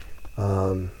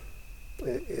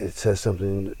 it says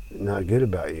something not good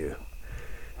about you.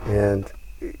 And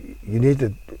you need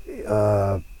to,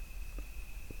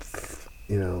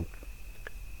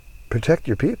 protect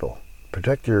your people.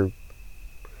 Protect your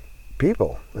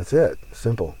people. That's it.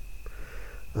 Simple.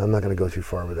 I'm not going to go too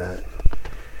far with that.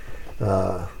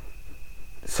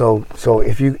 So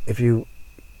if you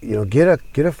get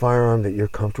a firearm that you're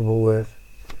comfortable with,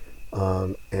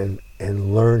 and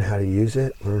learn how to use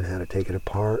it, learn how to take it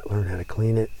apart, learn how to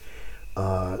clean it,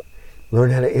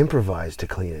 learn how to improvise to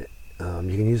clean it.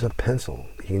 You can use a pencil.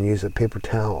 You can use a paper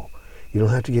towel. You don't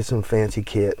have to get some fancy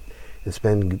kit and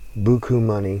spend buku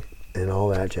money and all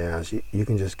that jazz. You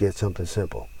can just get something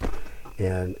simple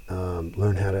and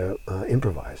learn how to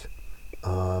improvise.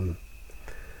 But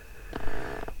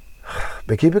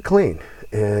keep it clean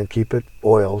and keep it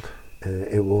oiled, and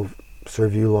it will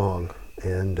serve you long.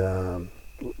 and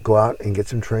go out and get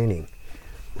some training.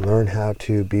 Learn how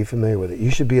to be familiar with it. You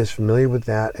should be as familiar with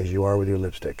that as you are with your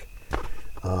lipstick.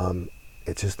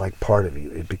 It's just like part of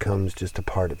you. It becomes just a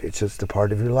part of you. It's just a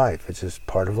part of your life. It's just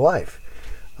part of life.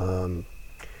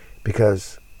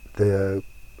 Because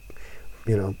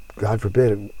God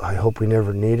forbid, I hope we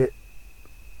never need it,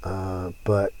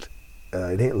 but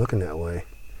it ain't looking that way.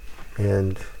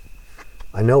 And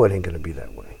I know it ain't going to be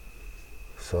that way.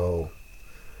 So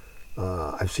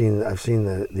I've seen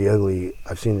the ugly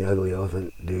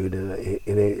elephant, dude, and it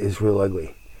is real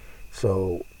ugly.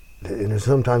 So, and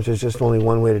sometimes there's just only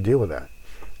one way to deal with that,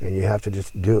 and you have to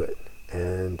just do it,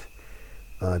 and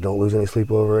don't lose any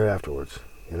sleep over it afterwards.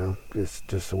 It's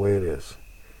just the way it is.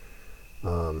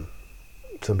 Some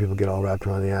people get all wrapped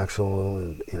around the axle,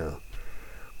 and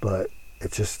but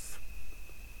it's just,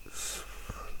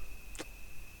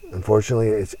 unfortunately,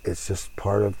 it's just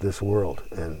part of this world,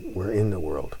 and we're in the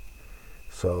world.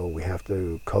 So we have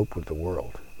to cope with the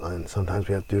world, and sometimes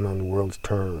we have to do it on the world's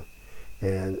term,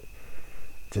 and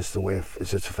just the way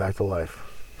it's just a fact of life.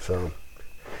 So,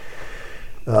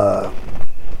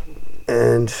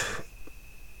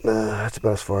 that's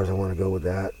about as far as I want to go with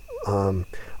that.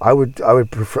 I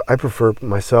prefer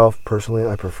myself personally.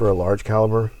 I prefer a large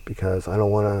caliber because I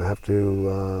don't want to have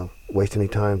to waste any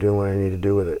time doing what I need to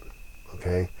do with it.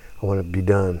 Okay, I want to be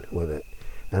done with it,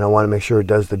 and I want to make sure it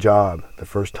does the job the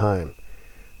first time.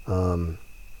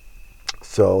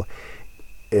 So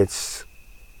that's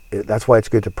why it's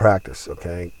good to practice.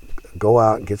 Okay, go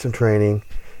out and get some training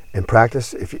and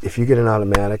practice. If you get an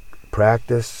automatic,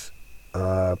 practice.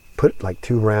 Put like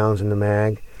 2 rounds in the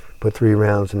mag, put 3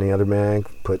 rounds in the other mag,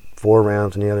 put 4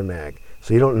 rounds in the other mag.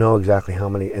 So you don't know exactly how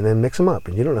many, and then mix them up,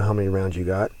 and you don't know how many rounds you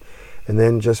got. And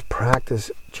then just practice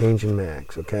changing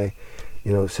mags, okay?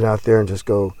 Sit out there and just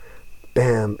go,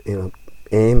 bam,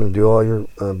 aim and do all your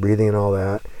breathing and all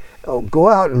that. Oh, go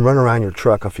out and run around your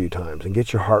truck a few times and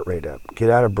get your heart rate up,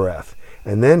 get out of breath,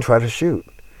 and then try to shoot.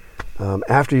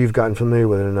 After you've gotten familiar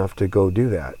with it enough to go do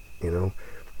that,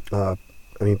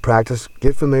 practice,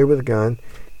 get familiar with the gun,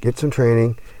 get some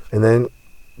training, and then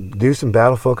do some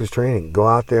battle-focused training. Go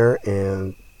out there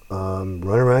and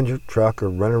run around your truck or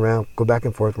run around, go back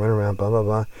and forth, run around, blah, blah,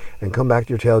 blah, and come back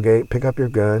to your tailgate, pick up your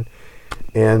gun,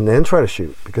 and then try to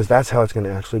shoot, because that's how it's going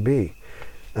to actually be.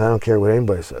 And I don't care what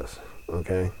anybody says,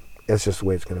 okay? That's just the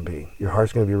way it's going to be. Your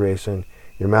heart's going to be racing.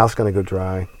 Your mouth's going to go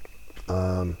dry.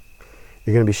 You're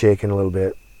going to be shaking a little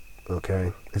bit,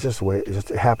 okay? It's just the way, it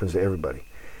happens to everybody.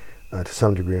 To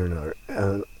some degree or another,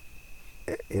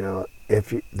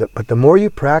 but the more you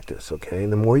practice, okay,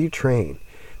 the more you train,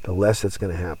 the less it's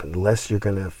going to happen. The less you're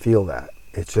going to feel that.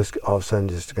 It's just all of a sudden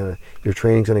your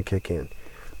training's going to kick in.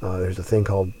 There's a thing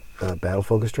called battle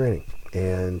focus training,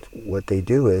 and what they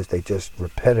do is they just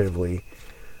repetitively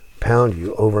pound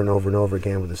you over and over and over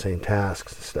again with the same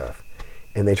tasks and stuff,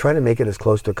 and they try to make it as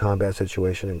close to a combat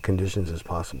situation and conditions as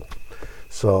possible.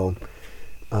 So.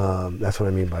 That's what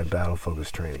I mean by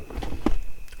battle-focused training.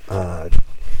 I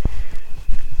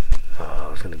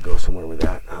was going to go somewhere with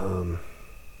that.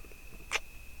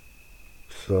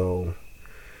 So,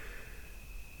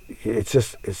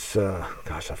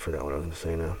 gosh, I forgot what I was going to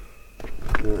say now.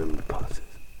 Let me pause it.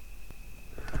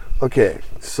 Okay,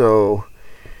 so,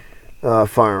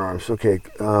 firearms. Okay,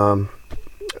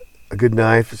 a good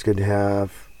knife is good to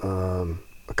have.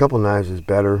 A couple knives is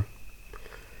better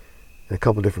in a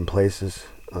couple different places.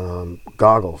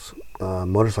 Goggles,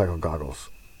 motorcycle goggles,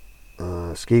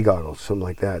 ski goggles, something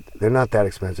like that. They're not that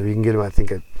expensive. You can get them, I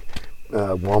think, at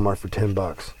Walmart for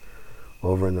 $10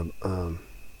 over in the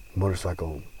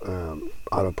motorcycle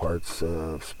auto parts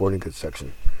sporting goods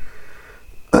section.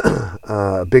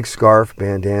 A big scarf,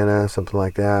 bandana, something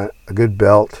like that. A good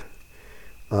belt,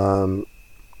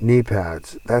 knee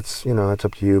pads. That's it's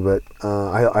up to you. But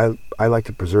I like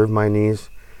to preserve my knees.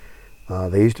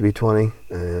 They used to be 20,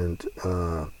 and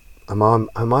I'm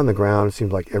on the ground. It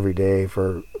seems like every day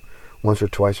for once or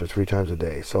twice or 3 times a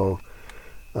day. So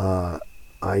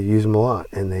I use them a lot,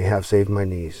 and they have saved my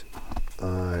knees.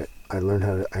 I learned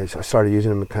how to. I started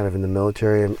using them kind of in the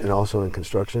military and also in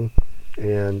construction,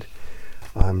 and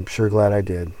I'm sure glad I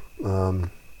did.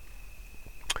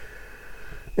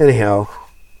 Anyhow,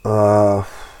 now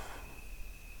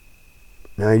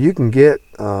you can get.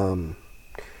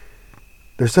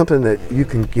 There's something that you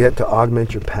can get to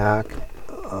augment your pack.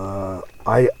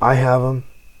 I have them,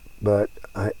 but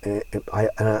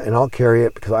I'll carry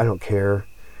it because I don't care.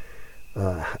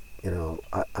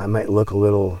 I might look a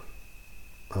little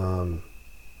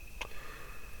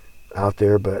out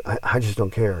there, but I just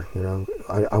don't care.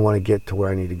 I want to get to where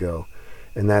I need to go,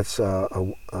 and that's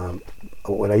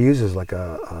what I use is like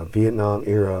a Vietnam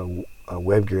era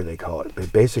web gear, they call it.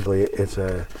 But basically,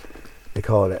 they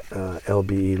call it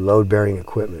LBE, load bearing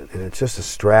equipment, and it's just a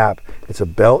strap. It's a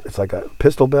belt. It's like a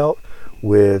pistol belt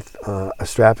with a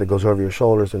strap that goes over your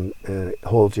shoulders and it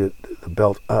holds the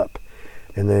belt up.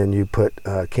 And then you put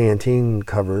canteen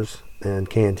covers and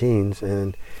canteens,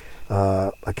 and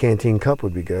a canteen cup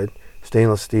would be good.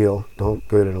 Stainless steel. Don't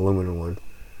get an aluminum one.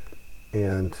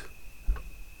 And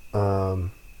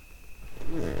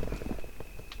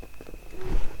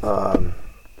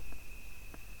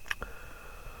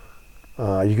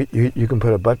you can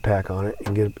put a butt pack on it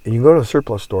and you can go to a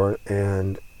surplus store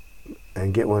and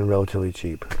get one relatively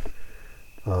cheap.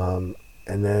 And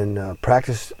then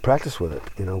practice with it.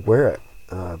 Wear it.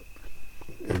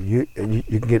 You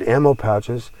can get ammo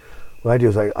pouches. What I do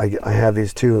is I have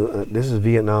these two. This is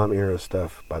Vietnam era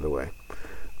stuff, by the way.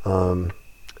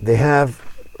 They have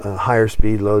higher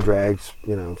speed, low drags,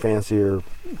 fancier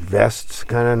vests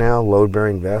kind of now, load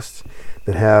bearing vests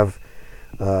that have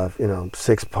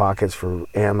 6 pockets for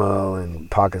ammo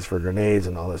and pockets for grenades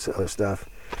and all this other stuff.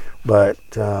 But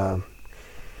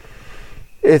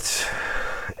it's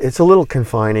a little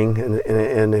confining,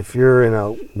 and if you're in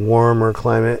a warmer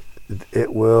climate,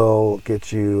 it will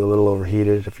get you a little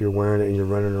overheated if you're wearing it and you're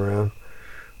running around.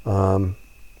 And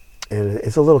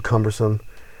it's a little cumbersome.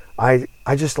 I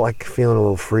just like feeling a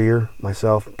little freer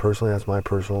myself personally. That's my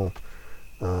personal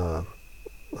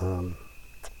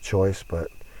choice. But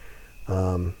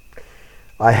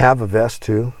I have a vest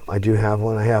too. I do have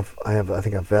one. I have I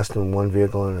think a vest in one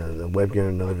vehicle and a web gear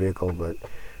in another vehicle. But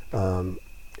I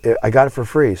got it for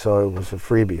free, so it was a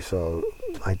freebie. So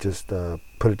I just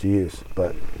put it to use.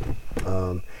 But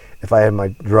if I had my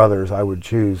druthers, I would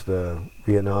choose the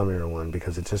Vietnam era one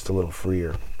because it's just a little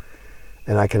freer.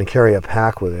 And I can carry a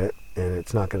pack with it, and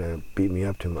it's not going to beat me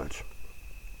up too much.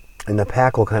 And the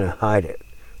pack will kind of hide it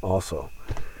also.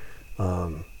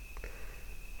 You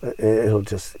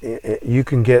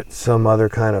can get some other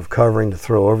kind of covering to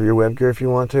throw over your web gear if you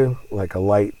want to, like a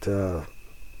light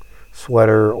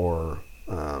sweater or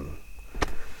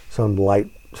some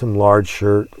large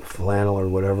shirt, flannel or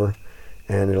whatever,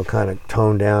 and it'll kind of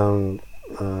tone down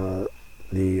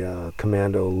the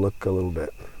commando look a little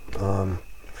bit.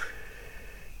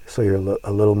 So you're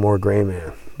a little more gray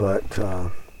man, but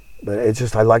it's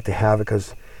just I like to have it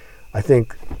because I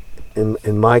think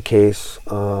in my case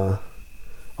I'll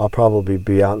probably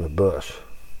be out in the bush,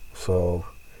 so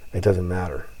it doesn't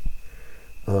matter.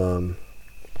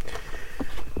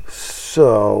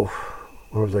 So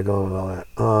where was I going with all that?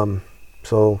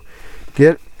 So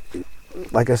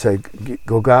like I said,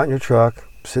 go out in your truck,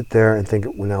 sit there and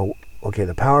think, now, okay,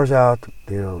 the power's out,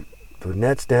 the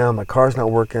net's down, my car's not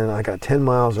working, I got 10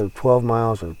 miles or 12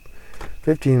 miles or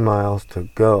 15 miles to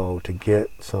go to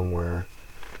get somewhere.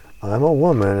 I'm a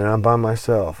woman and I'm by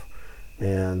myself.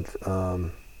 And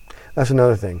that's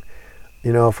another thing.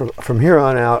 From here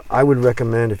on out, I would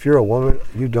recommend if you're a woman,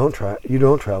 you don't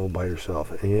travel by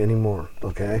yourself anymore,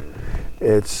 okay?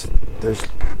 Unless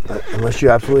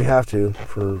you absolutely have to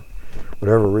for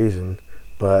whatever reason,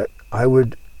 but I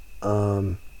would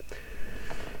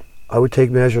take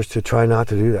measures to try not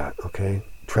to do that, okay?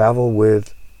 Travel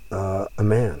with a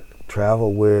man.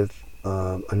 Travel with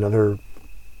another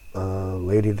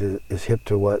lady that is hip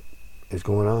to what is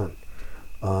going on.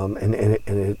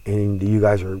 And you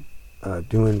guys are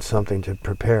doing something to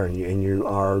prepare, and you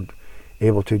are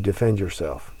able to defend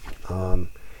yourself. And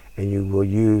you will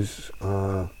use,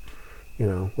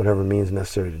 whatever means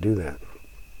necessary to do that.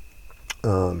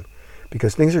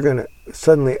 Because things are going to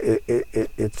suddenly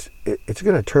it's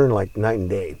going to turn like night and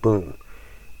day. Boom.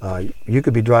 You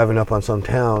could be driving up on some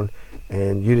town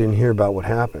and you didn't hear about what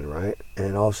happened, right?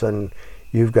 And all of a sudden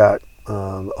you've got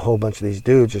a whole bunch of these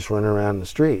dudes just running around the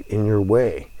street in your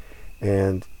way,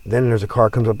 and then there's a car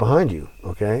comes up behind you,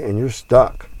 okay, and you're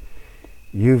stuck.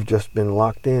 You've just been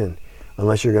locked in,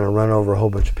 unless you're going to run over a whole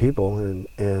bunch of people, and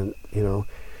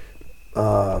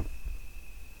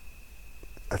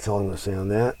that's all I'm going to say on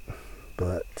that.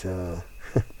 But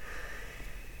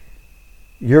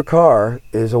your car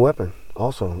is a weapon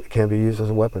also. It can be used as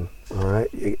a weapon, all right?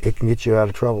 It can get you out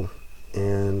of trouble,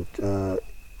 and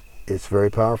it's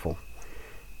very powerful.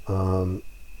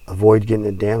 Avoid getting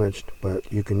it damaged, but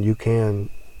you can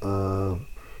go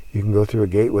through a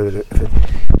gate with it.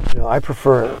 I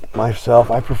prefer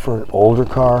an older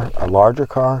car, a larger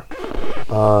car,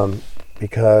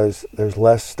 because there's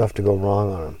less stuff to go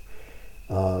wrong on them.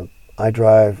 I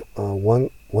drive one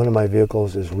of my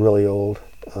vehicles is really old.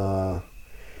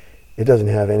 It doesn't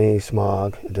have any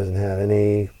smog. It doesn't have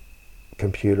any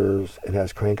computers. It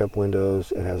has crank-up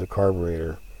windows. It has a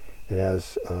carburetor. It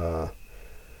has a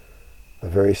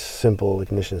very simple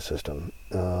ignition system.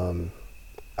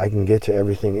 I can get to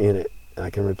everything in it. I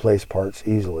can replace parts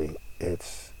easily.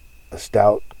 It's a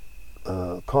stout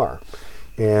car,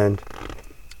 and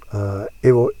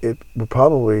it will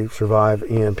probably survive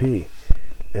EMP.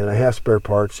 And I have spare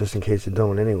parts just in case it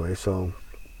don't anyway, so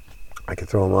I can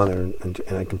throw them on there and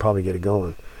I can probably get it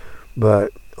going.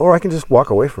 Or I can just walk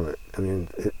away from it. I mean,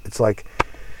 it's like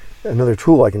another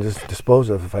tool I can just dispose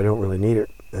of if I don't really need it.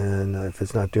 And if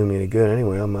it's not doing me any good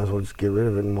anyway, I might as well just get rid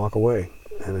of it and walk away.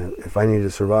 And if I need to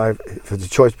survive, if it's a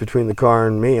choice between the car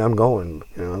and me, I'm going.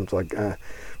 I'm just like,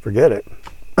 forget it.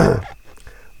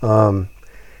 And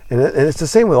it's the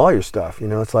same with all your stuff.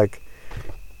 It's like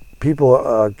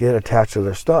people get attached to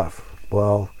their stuff.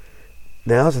 Well,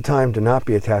 now's the time to not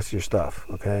be attached to your stuff,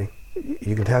 okay?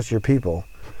 You can attach to your people,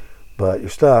 but your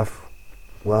stuff,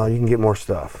 well, you can get more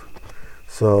stuff.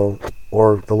 So,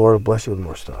 or the Lord will bless you with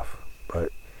more stuff.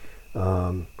 But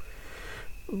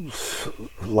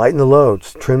lighten the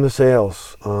loads, trim the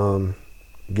sails,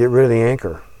 get rid of the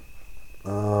anchor.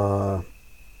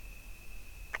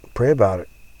 Pray about it.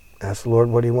 Ask the Lord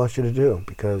what He wants you to do,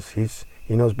 because He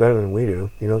knows better than we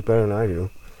do. He knows better than I do,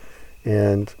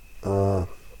 and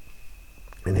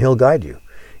He'll guide you.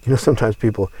 Sometimes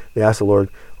people, they ask the Lord,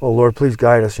 "Oh Lord, please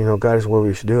guide us. Guide us where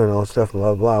we should do and all that stuff." And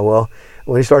blah blah. Well,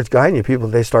 when He starts guiding you,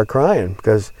 they start crying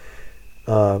because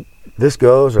this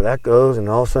goes or that goes, and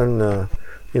all of a sudden,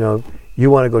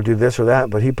 you want to go do this or that,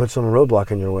 but He puts some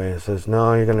roadblock in your way and says,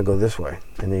 "No, you're going to go this way,"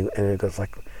 and it goes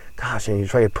like, gosh, and you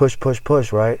try to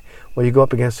push, right? Well, you go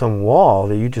up against some wall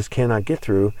that you just cannot get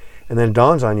through, and then it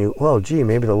dawns on you, well, gee,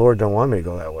 maybe the Lord don't want me to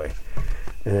go that way.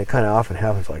 And it kind of often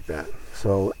happens like that.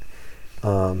 So,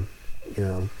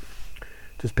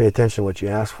 just pay attention to what you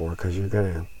ask for, because you're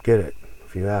going to get it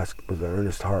if you ask with an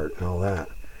earnest heart and all that.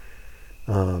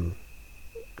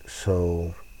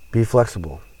 So be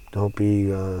flexible. Don't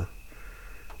be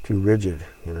too rigid.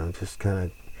 Just kind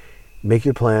of make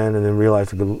your plan and then realize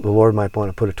the Lord might want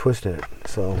to put a twist in it.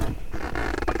 So,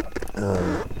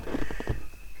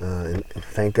 and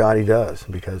thank God He does,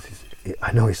 because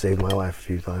I know He saved my life a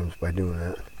few times by doing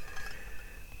that.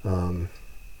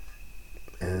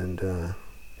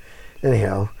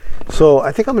 Anyhow, so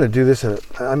I think I'm going to do this.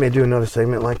 I may do another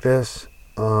segment like this.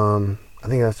 I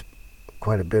think that's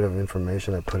quite a bit of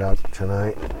information I put out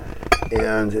tonight,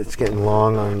 and it's getting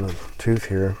long on the tooth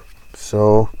here.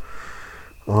 So,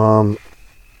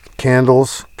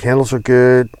 candles are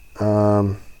good.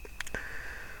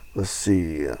 Let's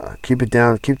see, keep it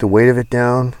down, keep the weight of it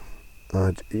down.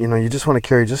 You just want to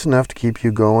carry just enough to keep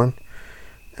you going,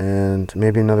 and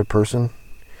maybe another person.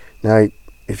 Now,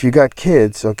 if you got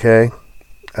kids, okay,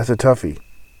 that's a toughie.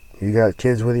 You got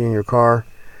kids with you in your car,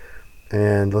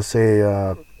 and let's say,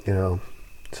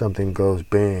 something goes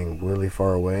bang really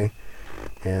far away,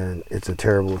 and it's a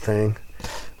terrible thing.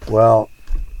 Well,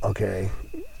 okay,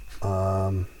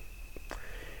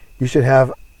 you should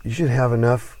have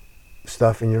enough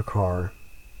stuff in your car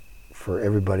for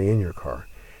everybody in your car.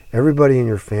 Everybody in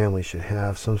your family should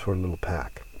have some sort of little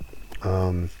pack,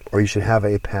 or you should have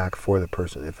a pack for the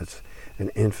person. If it's an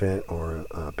infant or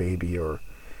a baby or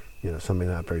somebody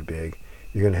not very big,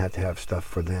 you're going to have stuff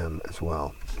for them as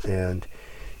well, and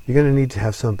you're going to need to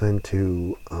have something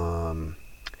to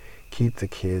keep the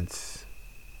kids,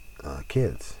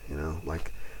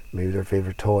 like maybe their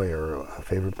favorite toy or a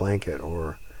favorite blanket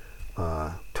or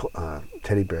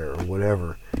teddy bear or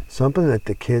whatever, something that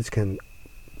the kids can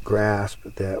grasp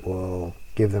that will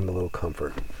give them a little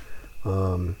comfort.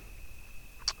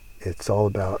 It's all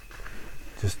about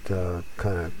just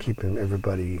kind of keeping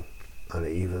everybody on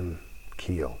an even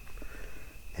keel,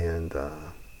 and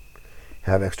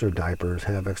have extra diapers,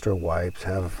 have extra wipes,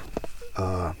 have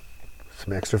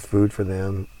some extra food for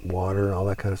them, water, all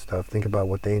that kind of stuff. Think about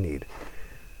what they need.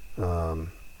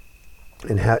 And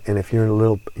if you're in a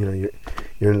little, you're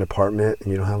in an apartment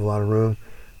and you don't have a lot of room,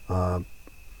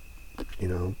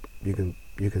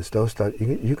 you can stow stuff.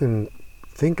 You can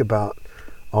think about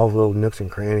all the little nooks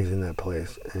and crannies in that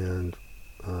place, and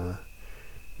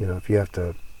if you have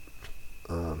to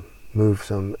move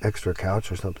some extra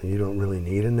couch or something you don't really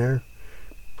need in there,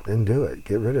 then do it.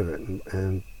 Get rid of it,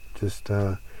 and just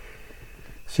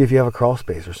see if you have a crawl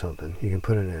space or something you can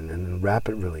put it in, and then wrap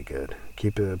it really good.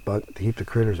 Keep the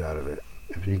critters out of it.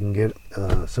 If you can get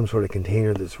some sort of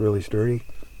container that's really sturdy,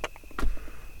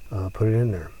 put it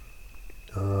in there.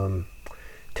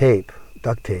 Tape,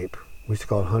 duct tape. We used to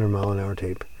call it 100-mile-an-hour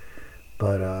tape,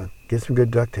 but get some good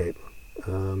duct tape.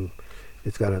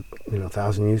 It's got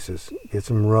 1,000 uses. Get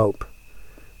some rope.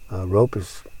 Rope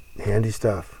is handy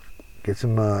stuff. Get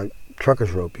some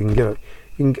trucker's rope. I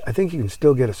think you can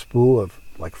still get a spool of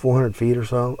like 400 feet or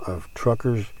so of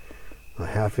truckers, a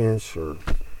half inch or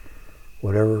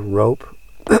whatever rope,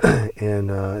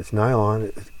 and it's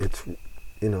nylon. It's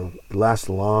it lasts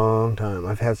a long time.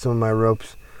 I've had some of my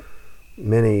ropes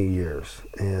many years,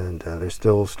 and they're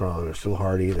still strong. They're still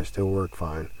hardy. They still work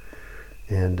fine.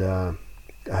 And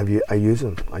I use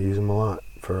them. I use them a lot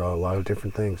for a lot of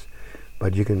different things.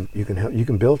 But you can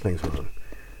build things with them,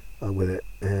 with it,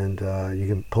 and you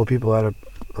can pull people out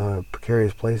of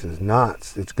precarious places.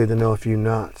 Knots. It's good to know a few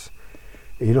knots.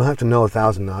 You don't have to know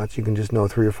 1,000 knots. You can just know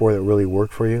 3 or 4 that really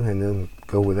work for you, and then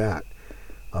go with that.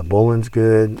 Bowline's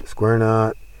good. Square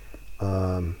knot.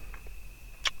 A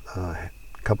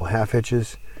couple half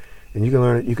hitches, and you can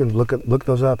learn it. You can look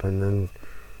those up, and then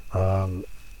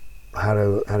how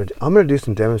to. I'm going to do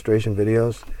some demonstration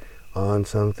videos on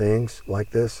some things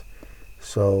like this.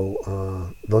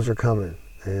 So those are coming,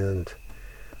 and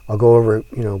I'll go over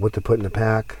what to put in the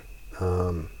pack,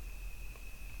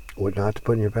 what not to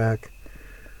put in your pack,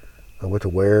 what to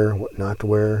wear, what not to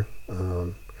wear,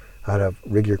 how to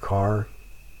rig your car,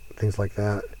 things like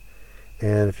that.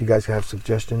 And if you guys have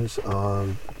suggestions,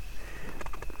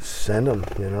 send them.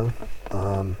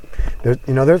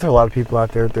 There's a lot of people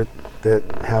out there that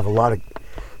have a lot of.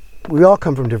 We all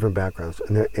come from different backgrounds,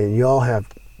 and you all have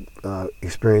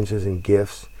experiences and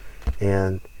gifts,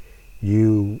 and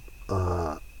you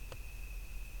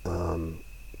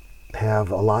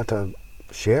have a lot to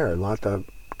share, a lot to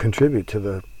contribute to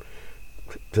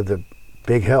the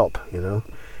big help.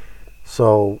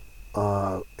 So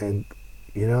and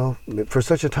for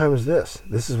such a time as this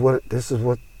is what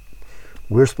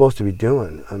we're supposed to be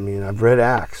doing. I mean, I've read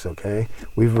Acts, okay?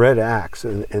 We've read Acts,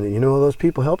 and those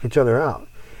people helped each other out.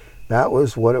 That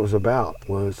was what it was about,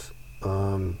 was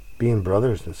being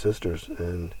brothers and sisters,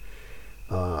 and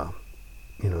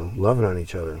loving on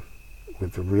each other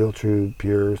with the real, true,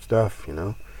 pure stuff,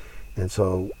 And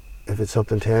so if it's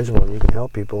something tangible and you can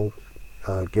help people,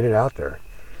 get it out there.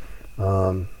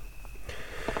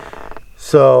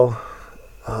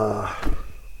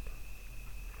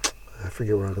 I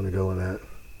forget where I'm going to go with that,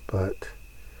 but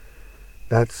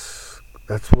that's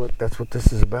what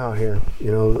this is about here.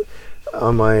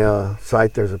 On my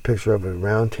site there's a picture of a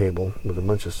round table with a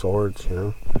bunch of swords.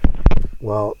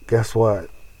 Well, guess what?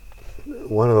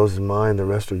 One of those is mine, the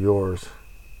rest are yours,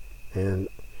 and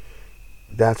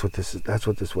that's what this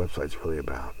website's really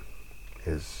about.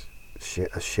 Is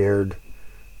a shared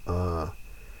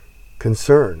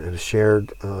concern and a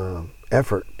shared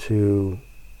effort to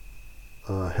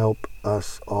help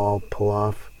us all pull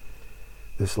off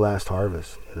this last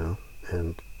harvest,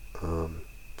 and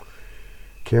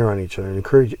care on each other and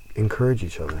encourage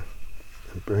each other,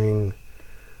 and bring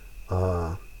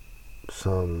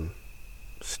some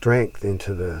strength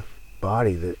into the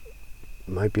body that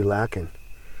might be lacking,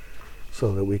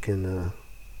 so that we can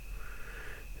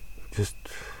just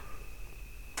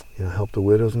help the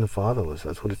widows and the fatherless.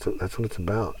 That's what it's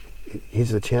about.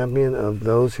 He's the champion of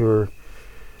those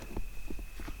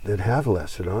that have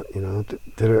less, that aren't,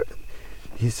 that are.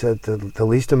 He said the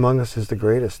least among us is the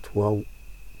greatest. Well,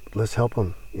 let's help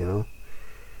them.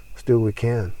 Let's do what we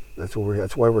can. That's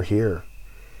why we're here.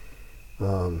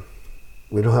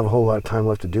 We don't have a whole lot of time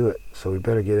left to do it, so we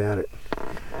better get at it.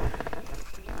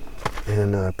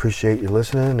 And I appreciate you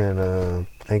listening, and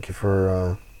thank you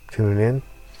for tuning in.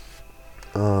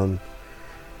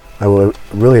 I will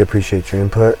really appreciate your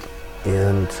input,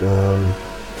 and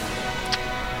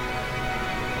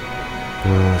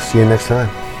see you next time.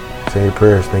 Say your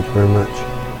prayers. Thank you very much.